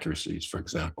inaccuracies, for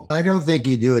example? I don't think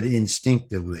you do it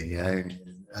instinctively.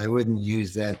 I wouldn't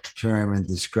use that term in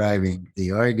describing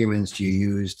the arguments you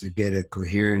use to get a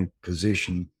coherent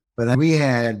position. But we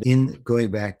had, in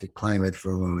going back to climate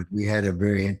for a moment, we had a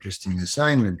very interesting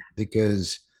assignment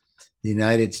because the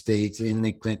United States in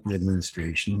the Clinton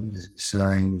administration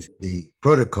signed the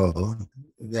protocol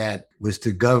that was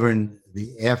to govern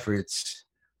the efforts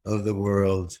of the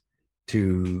world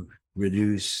to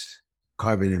reduce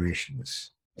carbon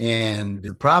emissions. And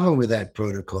the problem with that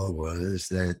protocol was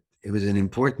that it was an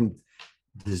important,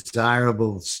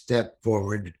 desirable step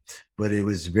forward, but it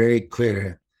was very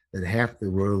clear that half the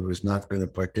world was not going to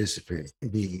participate.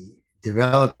 The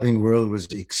developing world was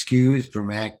excused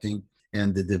from acting,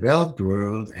 and the developed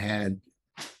world had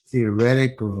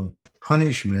theoretical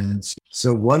punishments.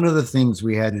 So one of the things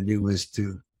we had to do was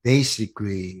to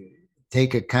basically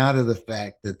take account of the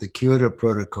fact that the Kyoto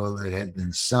Protocol that had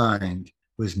been signed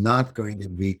was not going to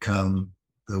become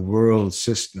the world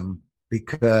system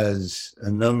because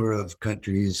a number of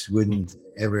countries wouldn't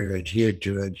ever adhere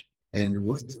to it.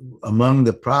 And among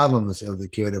the problems of the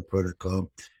Kyoto Protocol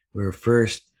were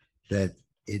first that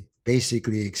it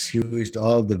basically excused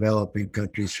all developing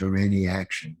countries from any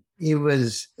action. It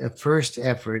was a first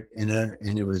effort, and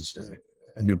it was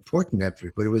an important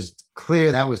effort, but it was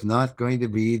clear that was not going to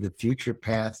be the future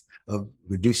path of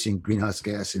reducing greenhouse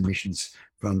gas emissions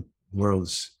from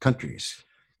world's countries.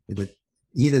 But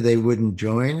either they wouldn't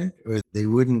join it or they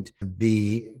wouldn't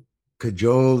be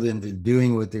cajoled into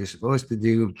doing what they're supposed to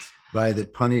do by the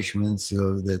punishments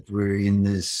that were in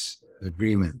this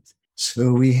agreement.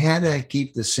 So we had to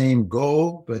keep the same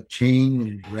goal, but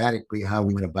change radically how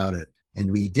we went about it.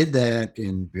 And we did that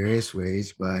in various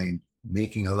ways by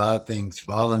making a lot of things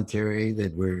voluntary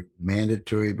that were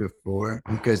mandatory before,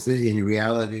 because in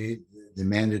reality, the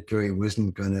mandatory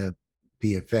wasn't going to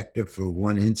be effective for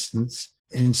one instance.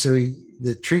 And so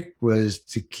the trick was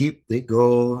to keep the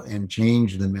goal and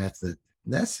change the method.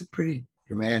 That's a pretty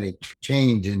dramatic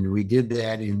change. And we did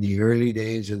that in the early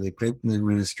days of the Clinton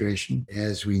administration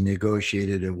as we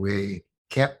negotiated a way,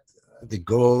 kept the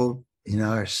goal in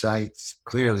our sights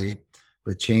clearly,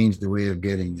 but changed the way of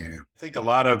getting there. I think a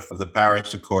lot of the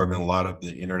Paris Accord and a lot of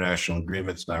the international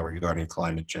agreements now regarding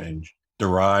climate change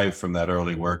derive from that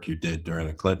early work you did during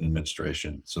the Clinton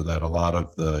administration, so that a lot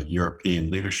of the European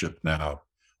leadership now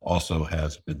also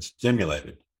has been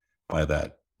stimulated by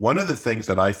that. One of the things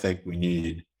that I think we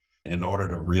need in order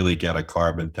to really get a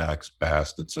carbon tax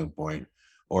passed at some point,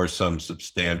 or some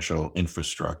substantial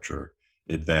infrastructure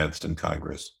advanced in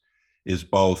Congress, is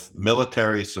both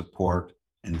military support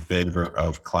in favor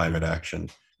of climate action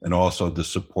and also the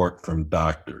support from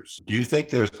doctors. Do you think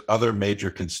there's other major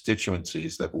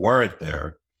constituencies that weren't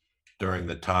there during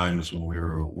the times when we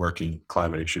were working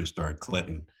climate issues during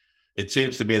Clinton? It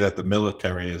seems to me that the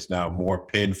military is now more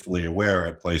painfully aware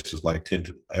at places like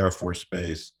Tinton Air Force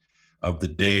Base of the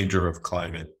danger of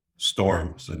climate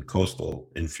storms and coastal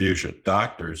infusion.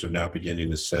 Doctors are now beginning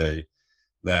to say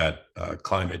that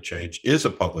climate change is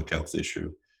a public health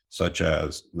issue, such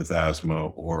as with asthma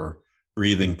or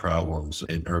breathing problems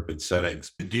in urban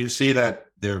settings. Do you see that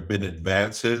there have been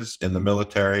advances in the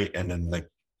military and in the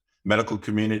medical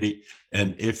community?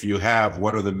 And if you have,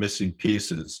 what are the missing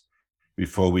pieces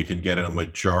before we can get a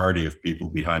majority of people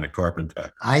behind a carbon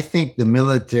tax? I think the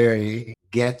military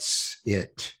gets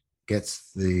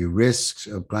the risks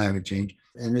of climate change,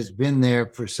 and it's been there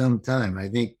for some time. I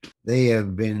think they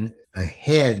have been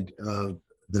ahead of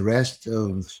the rest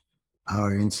of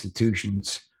our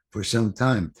institutions for some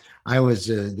time. I was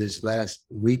this last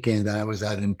weekend, I was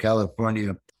out in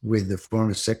California with the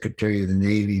former Secretary of the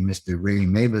Navy, Mr. Ray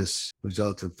Mabus, who's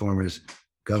also former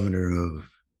governor of the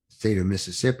state of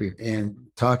Mississippi, and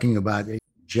talking about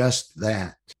just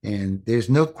that. And there's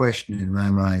no question in my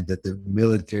mind that the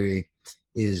military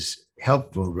is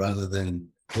helpful rather than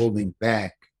holding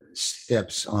back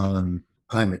steps on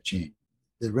climate change.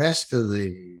 The rest of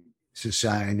the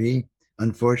society,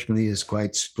 unfortunately, is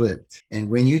quite split. And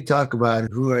when you talk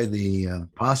about who are the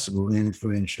possible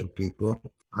influential people,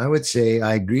 I would say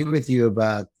I agree with you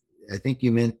about, I think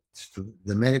you meant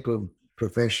the medical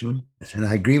profession, and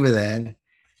I agree with that.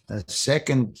 A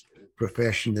second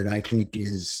profession that I think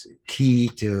is key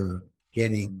to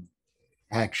getting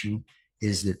action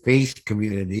is the faith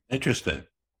community. Interesting.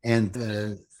 And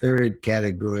the third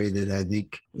category that I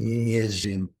think is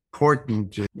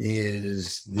important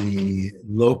is the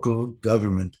local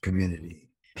government community.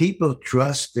 People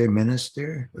trust their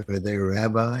minister or their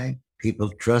rabbi. People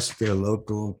trust their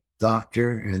local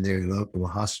doctor and their local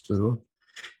hospital.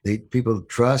 People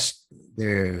trust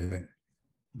their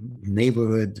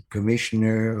neighborhood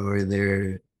commissioner or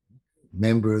their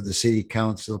member of the city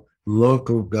council,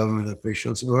 local government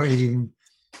officials, or even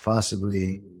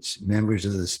possibly members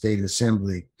of the state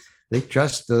assembly. They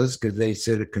trust those because they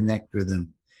sort of connect with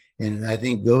them. And I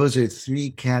think those are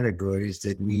three categories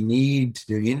that we need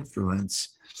to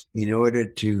influence in order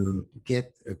to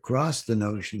get across the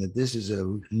notion that this is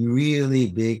a really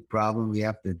big problem we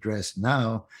have to address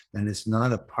now, and it's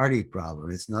not a party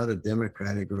problem. It's not a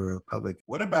Democratic or a Republican.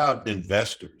 What about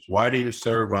investors? Why do you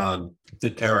serve on the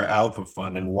Terra Alpha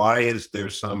Fund, and why is there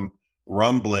some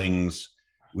rumblings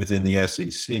within the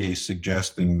SEC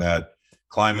suggesting that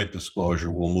climate disclosure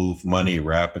will move money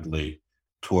rapidly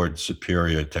towards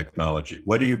superior technology?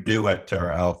 What do you do at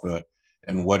Terra Alpha,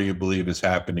 and what do you believe is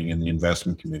happening in the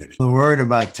investment community? The word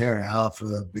about Terra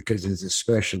Alpha, because it's a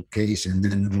special case, and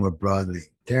then more broadly,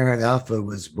 Terra Alpha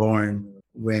was born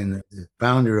when the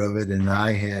founder of it and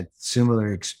I had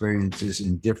similar experiences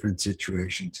in different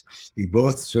situations. We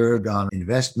both served on an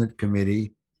investment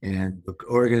committee and an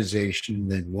organization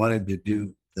that wanted to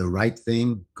do the right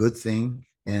thing, good thing.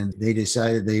 And they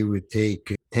decided they would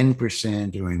take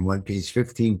 10%, or in one case,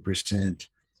 15%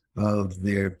 of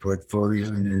their portfolio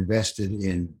and invested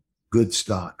in good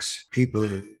stocks,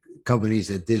 companies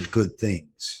that did good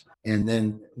things. And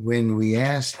then when we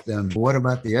asked them, what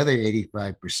about the other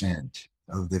 85%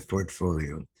 of the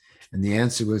portfolio? And the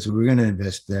answer was, we're going to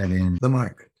invest that in the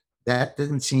market. That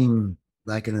didn't seem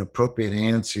like an appropriate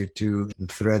answer to the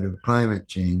threat of climate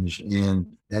change.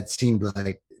 And that seemed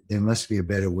like there must be a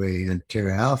better way. And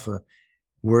Terra Alpha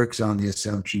works on the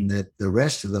assumption that the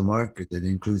rest of the market, that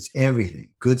includes everything,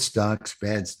 good stocks,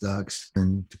 bad stocks,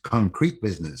 and concrete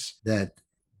business, that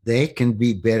they can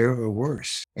be better or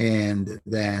worse, and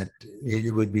that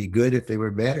it would be good if they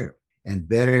were better. And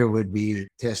better would be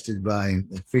tested by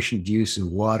efficient use of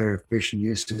water, efficient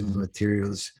use of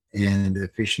materials, and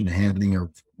efficient handling of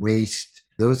waste,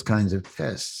 those kinds of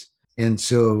tests. And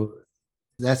so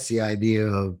that's the idea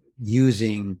of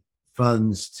using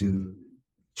funds to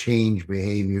change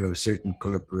behavior of certain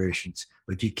corporations.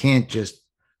 But you can't just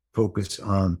focus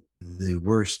on the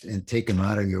worst and take them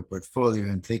out of your portfolio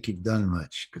and think you've done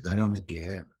much, because I don't think you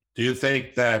have. Do you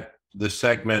think that the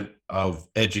segment of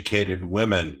educated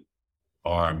women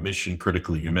are mission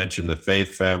critical? You mentioned the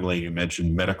faith family, you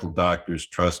mentioned medical doctors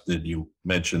trusted, you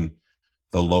mentioned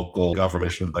the local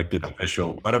government elected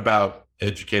official. What about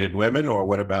educated women, or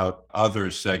what about other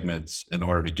segments in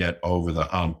order to get over the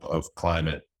hump of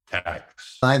climate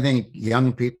tax? I think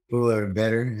young people are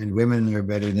better and women are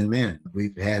better than men.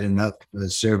 We've had enough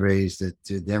surveys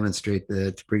to demonstrate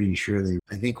that pretty surely.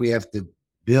 I think we have to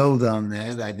build on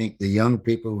that. I think the young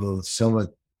people will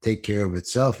somewhat take care of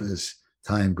itself as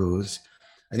time goes.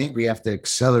 I think we have to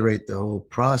accelerate the whole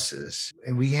process,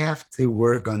 and we have to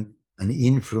work on an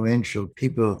influential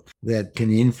people that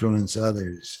can influence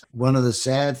others. One of the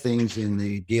sad things in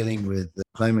the dealing with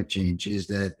climate change is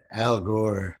that Al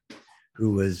Gore,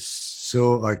 who was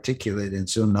so articulate and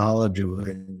so knowledgeable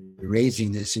in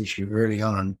raising this issue early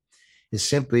on, is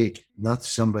simply not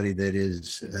somebody that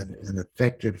is an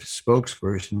effective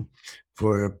spokesperson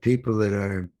for people that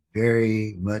are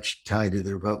very much tied to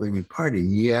the Republican Party.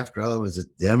 He, after all, was a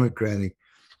Democratic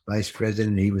vice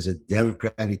president. He was a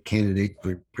Democratic candidate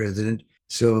for president.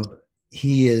 So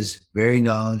he is very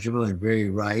knowledgeable and very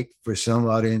right for some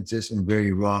audiences and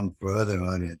very wrong for other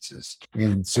audiences.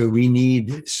 And so we need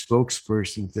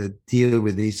spokespersons that deal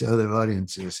with these other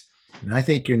audiences. And I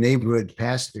think your neighborhood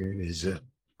pastor is a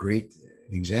great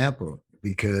example,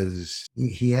 because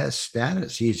he has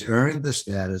status. He's earned the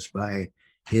status by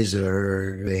his or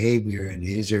her behavior and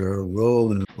his or her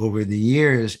role over the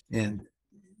years, and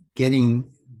getting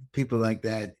people like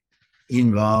that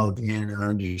involved in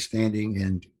understanding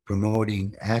and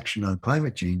promoting action on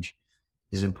climate change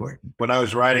is important. When I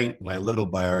was writing my little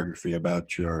biography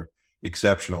about your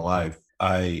exceptional life,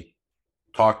 I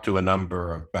talked to a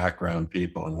number of background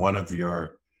people, and one of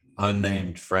your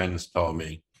unnamed friends told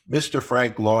me, Mr.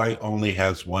 Frank Loy only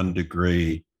has one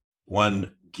degree,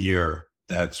 one gear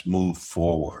that's moved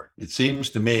forward. It seems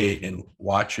to me, in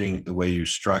watching the way you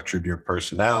structured your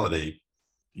personality,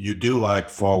 you do like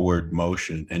forward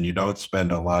motion and you don't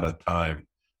spend a lot of time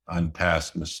on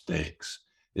past mistakes.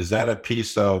 Is that a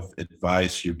piece of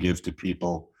advice you give to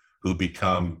people who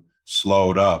become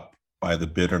slowed up by the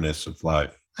bitterness of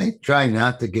life? I try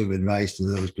not to give advice to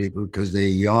those people because they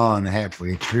yawn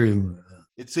halfway through.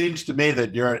 It seems to me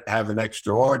that you have an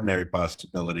extraordinary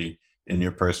possibility in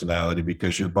your personality,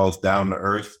 because you're both down to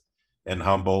earth and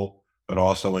humble, but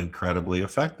also incredibly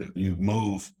effective. You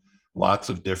move lots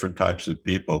of different types of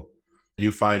people.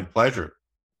 You find pleasure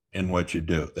in what you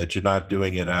do, that you're not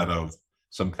doing it out of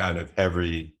some kind of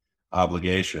heavy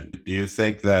obligation. Do you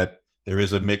think that there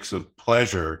is a mix of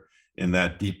pleasure in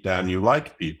that deep down you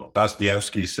like people?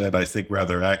 Dostoevsky said, I think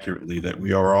rather accurately, that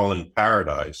we are all in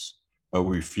paradise, but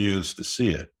we refuse to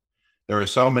see it. There are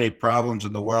so many problems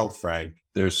in the world, Frank.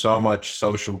 There's so much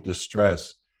social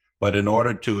distress. But in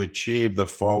order to achieve the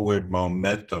forward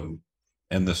momentum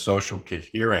and the social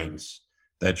coherence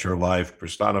that your life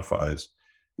personifies,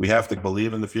 we have to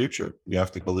believe in the future. We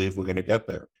have to believe we're going to get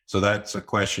there. So that's a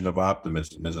question of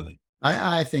optimism, isn't it?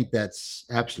 I think that's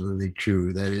absolutely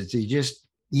true. That is, you just,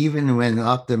 even when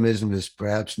optimism is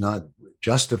perhaps not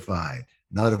justified,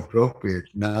 not appropriate,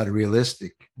 not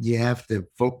realistic, you have to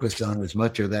focus on as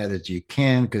much of that as you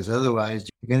can, because otherwise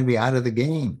you're going to be out of the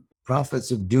game.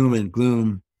 Prophets of doom and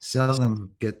gloom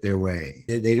seldom get their way.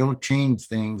 They don't change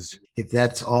things if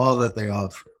that's all that they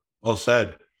offer. Well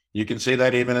said. You can see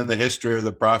that even in the history of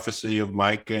the prophecy of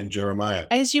Micah and Jeremiah.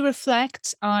 As you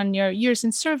reflect on your years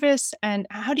in service, and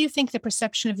how do you think the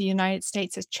perception of the United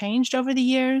States has changed over the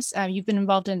years? You've been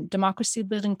involved in democracy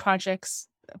building projects.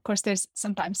 Of course, there's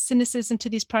sometimes cynicism to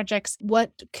these projects.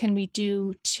 What can we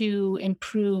do to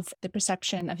improve the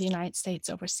perception of the United States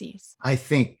overseas? I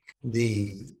think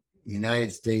the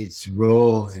United States'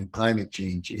 role in climate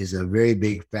change is a very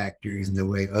big factor in the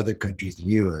way other countries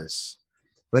view us.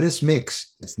 But it's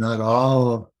mixed. It's not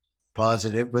all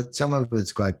positive, but some of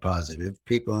it's quite positive.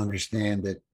 People understand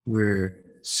that we're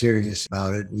serious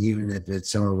about it, even if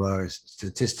some of our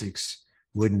statistics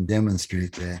wouldn't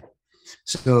demonstrate that.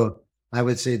 So I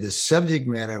would say the subject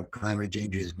matter of climate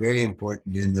change is very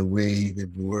important in the way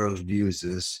that the world views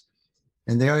us.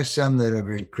 And there are some that are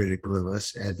very critical of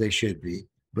us, as they should be,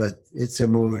 but it's a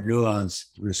more nuanced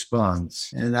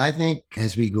response. And I think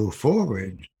as we go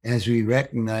forward, as we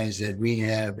recognize that we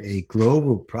have a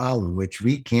global problem which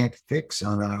we can't fix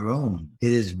on our own,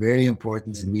 it is very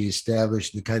important that we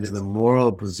establish the kind of the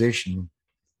moral position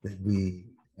that we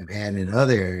have had in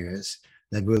other areas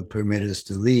that will permit us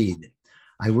to lead.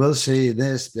 I will say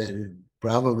this, that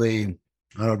probably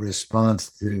our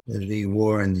response to the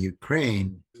war in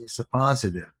Ukraine is a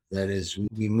positive. That is,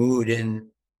 we moved in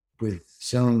with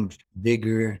some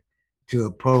vigor to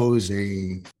oppose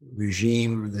a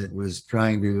regime that was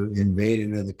trying to invade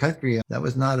another country. That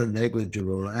was not a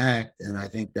negligible act, and I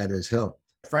think that has helped.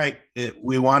 Frank,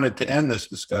 we wanted to end this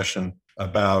discussion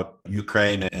about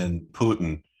Ukraine and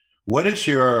Putin. What is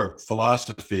your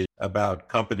philosophy about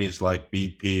companies like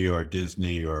BP or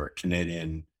Disney or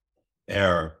Canadian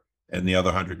Air and the other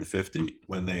 150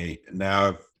 when they now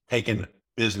have taken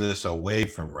business away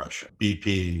from Russia?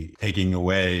 BP taking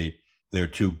away their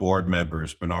two board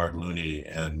members, Bernard Looney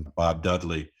and Bob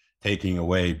Dudley, taking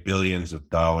away billions of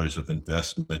dollars of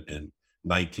investment in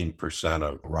 19%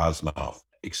 of Rosneft,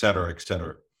 et cetera, et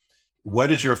cetera.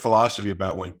 What is your philosophy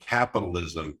about when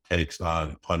capitalism takes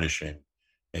on punishing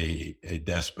a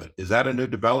despot? Is that a new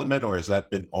development, or has that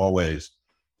been always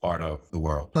part of the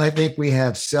world? I think we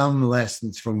have some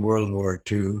lessons from World War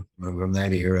II, from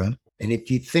that era. And if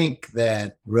you think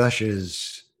that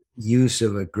Russia's use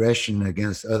of aggression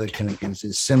against other countries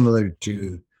is similar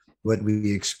to what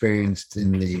we experienced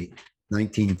in the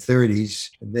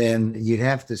 1930s, then you'd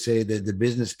have to say that the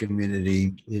business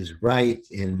community is right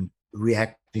in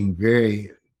reacting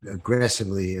very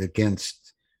aggressively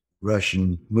against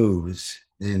Russian moves.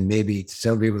 And maybe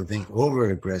some people think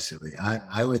over aggressively.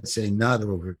 I would say not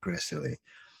over aggressively.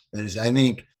 That is, I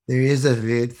think there is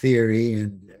a theory,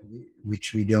 and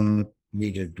which we don't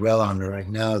need to dwell on right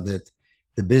now, that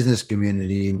the business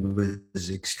community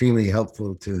was extremely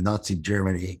helpful to Nazi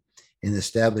Germany in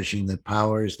establishing the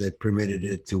powers that permitted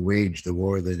it to wage the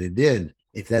war that it did.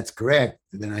 If that's correct,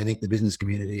 then I think the business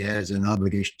community has an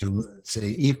obligation to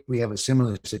say, if we have a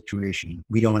similar situation,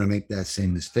 we don't want to make that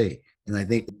same mistake. And I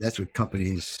think that's what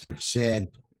companies have said.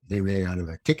 They may not have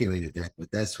articulated that,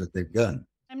 but that's what they've done.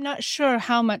 I'm not sure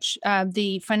how much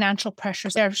the financial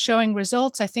pressures are showing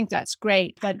results. I think that's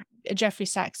great. But Jeffrey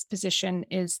Sachs' position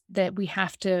is that we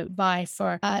have to vie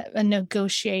for a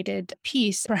negotiated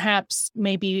peace, perhaps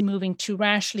maybe moving too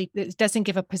rashly. It doesn't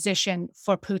give a position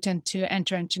for Putin to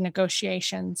enter into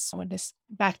negotiations when it's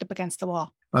backed up against the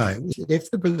wall. All right. If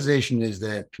the position is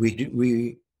that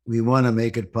we want to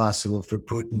make it possible for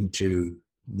Putin to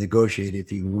negotiate if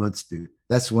he wants to,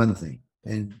 that's one thing.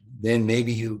 And then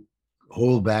maybe you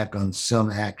hold back on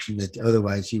some action that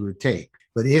otherwise he would take.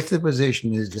 But if the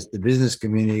position is that the business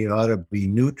community ought to be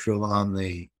neutral on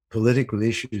the political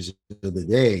issues of the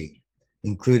day,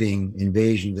 including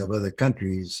invasions of other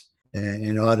countries,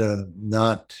 and ought to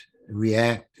not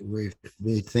react if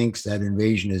it thinks that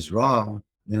invasion is wrong,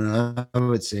 then I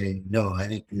would say, no, I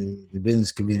think the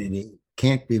business community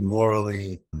can't be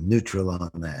morally neutral on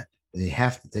that. They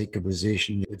have to take a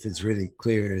position if it's really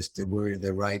clear as to where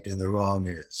the right and the wrong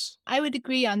is. I would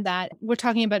agree on that. We're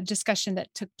talking about a discussion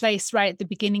that took place right at the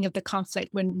beginning of the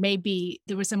conflict when maybe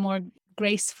there was a more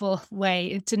graceful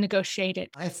way to negotiate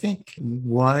it. I think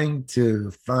wanting to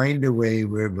find a way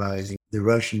whereby the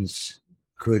Russians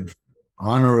could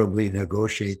honorably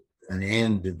negotiate an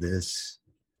end to this,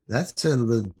 that's a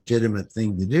legitimate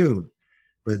thing to do.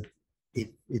 But if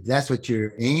that's what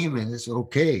your aim is,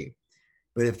 okay.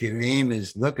 But if your aim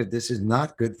is, look, this is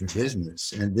not good for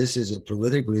business, and this is a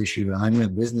political issue, I'm a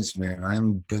businessman,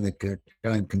 I'm going to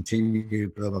try and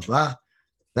continue, blah, blah, blah,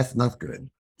 that's not good.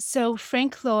 So,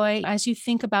 Frank Loy, as you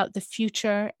think about the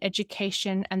future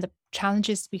education and the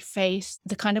challenges we face,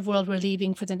 the kind of world we're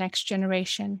leaving for the next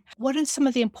generation. What are some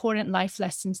of the important life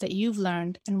lessons that you've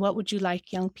learned, and what would you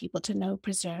like young people to know,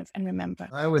 preserve, and remember?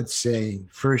 I would say,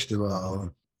 first of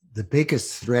all, the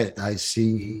biggest threat I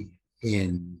see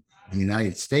in the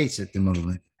United States at the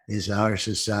moment is our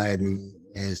society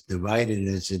as divided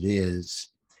as it is.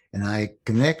 And I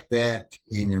connect that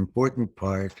in important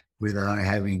part with our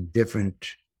having different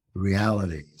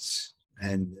realities.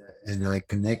 And I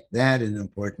connect that in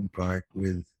important part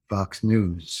with Fox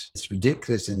News. It's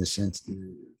ridiculous in a sense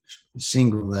to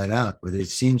single that out, but it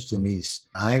seems to me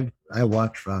I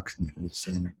watch Fox News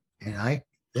and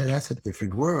that's a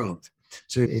different world.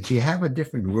 So if you have a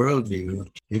different worldview,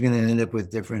 you're going to end up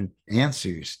with different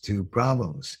answers to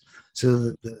problems.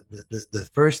 So the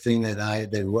first thing that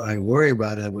I worry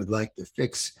about, I would like to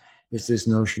fix, is this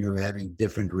notion of having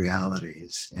different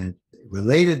realities. And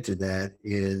related to that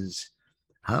is,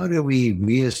 how do we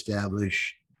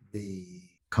reestablish the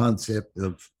concept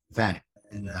of fact?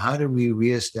 And how do we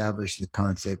reestablish the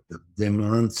concept of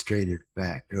demonstrated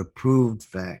fact or proved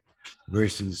fact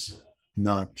versus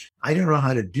not? I don't know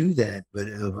how to do that, but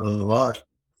a lot.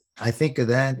 I think of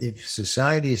that, if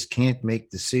societies can't make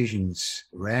decisions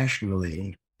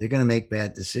rationally, they're going to make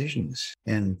bad decisions.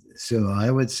 And so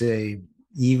I would say,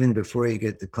 even before you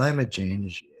get to climate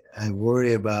change, I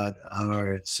worry about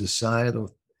our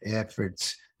societal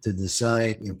efforts to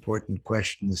decide important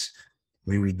questions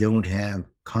when we don't have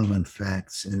common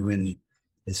facts and when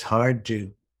it's hard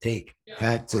to take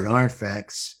facts that aren't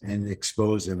facts and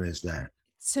expose them as that.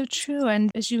 So true.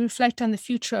 And as you reflect on the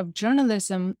future of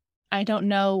journalism, I don't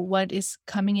know what is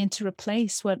coming in to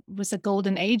replace what was a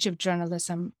golden age of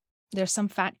journalism. There's some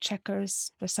fact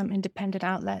checkers, there's some independent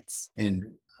outlets.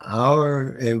 And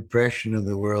our impression of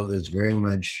the world is very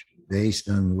much based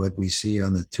on what we see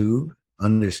on the tube,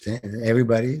 understand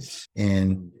everybody's.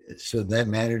 And so that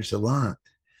matters a lot.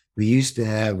 We used to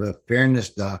have a fairness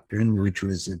doctrine, which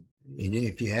was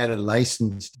if you had a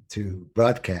license to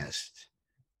broadcast,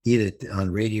 either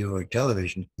on radio or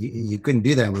television, you couldn't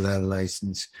do that without a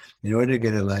license. In order to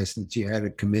get a license, you had to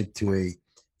commit to a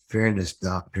fairness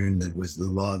doctrine that was the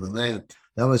law of the land.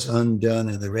 That was undone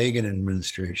in the Reagan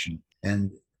administration.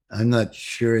 And I'm not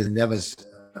sure, that was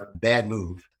a bad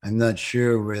move. I'm not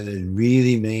sure whether it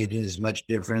really made as much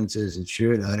difference as it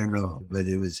should. I don't know. But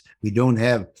we don't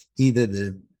have either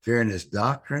the fairness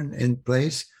doctrine in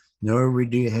place, nor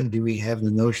do we have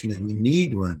the notion that we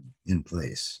need one in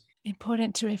place.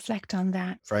 Important to reflect on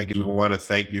that. Frankie, we want to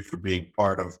thank you for being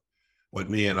part of what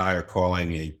me and I are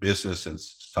calling a business and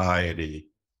society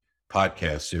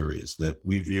podcast series, that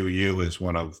we view you as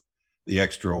one of the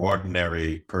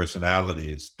extraordinary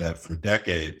personalities that for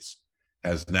decades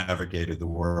has navigated the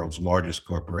world's largest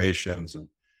corporations and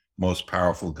most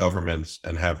powerful governments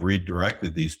and have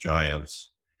redirected these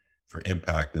giants for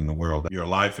impact in the world. Your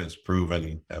life has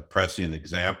proven a prescient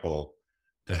example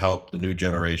to help the new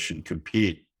generation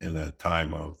compete in a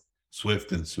time of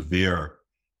swift and severe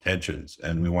tensions.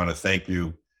 And we want to thank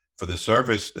you for the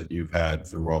service that you've had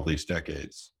through all these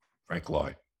decades, Frank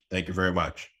Loy. Thank you very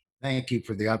much. Thank you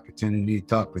for the opportunity to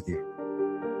talk with you.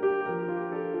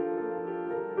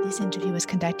 This interview was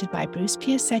conducted by Bruce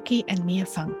Piasecki and Mia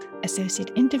Funk.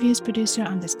 Associate interviews producer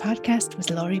on this podcast was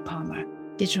Laurie Palmer.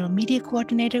 Digital media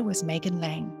coordinator was Megan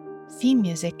Lang. Theme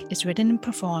music is written and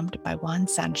performed by Juan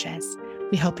Sanchez.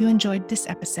 We hope you enjoyed this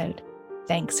episode.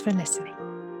 Thanks for listening.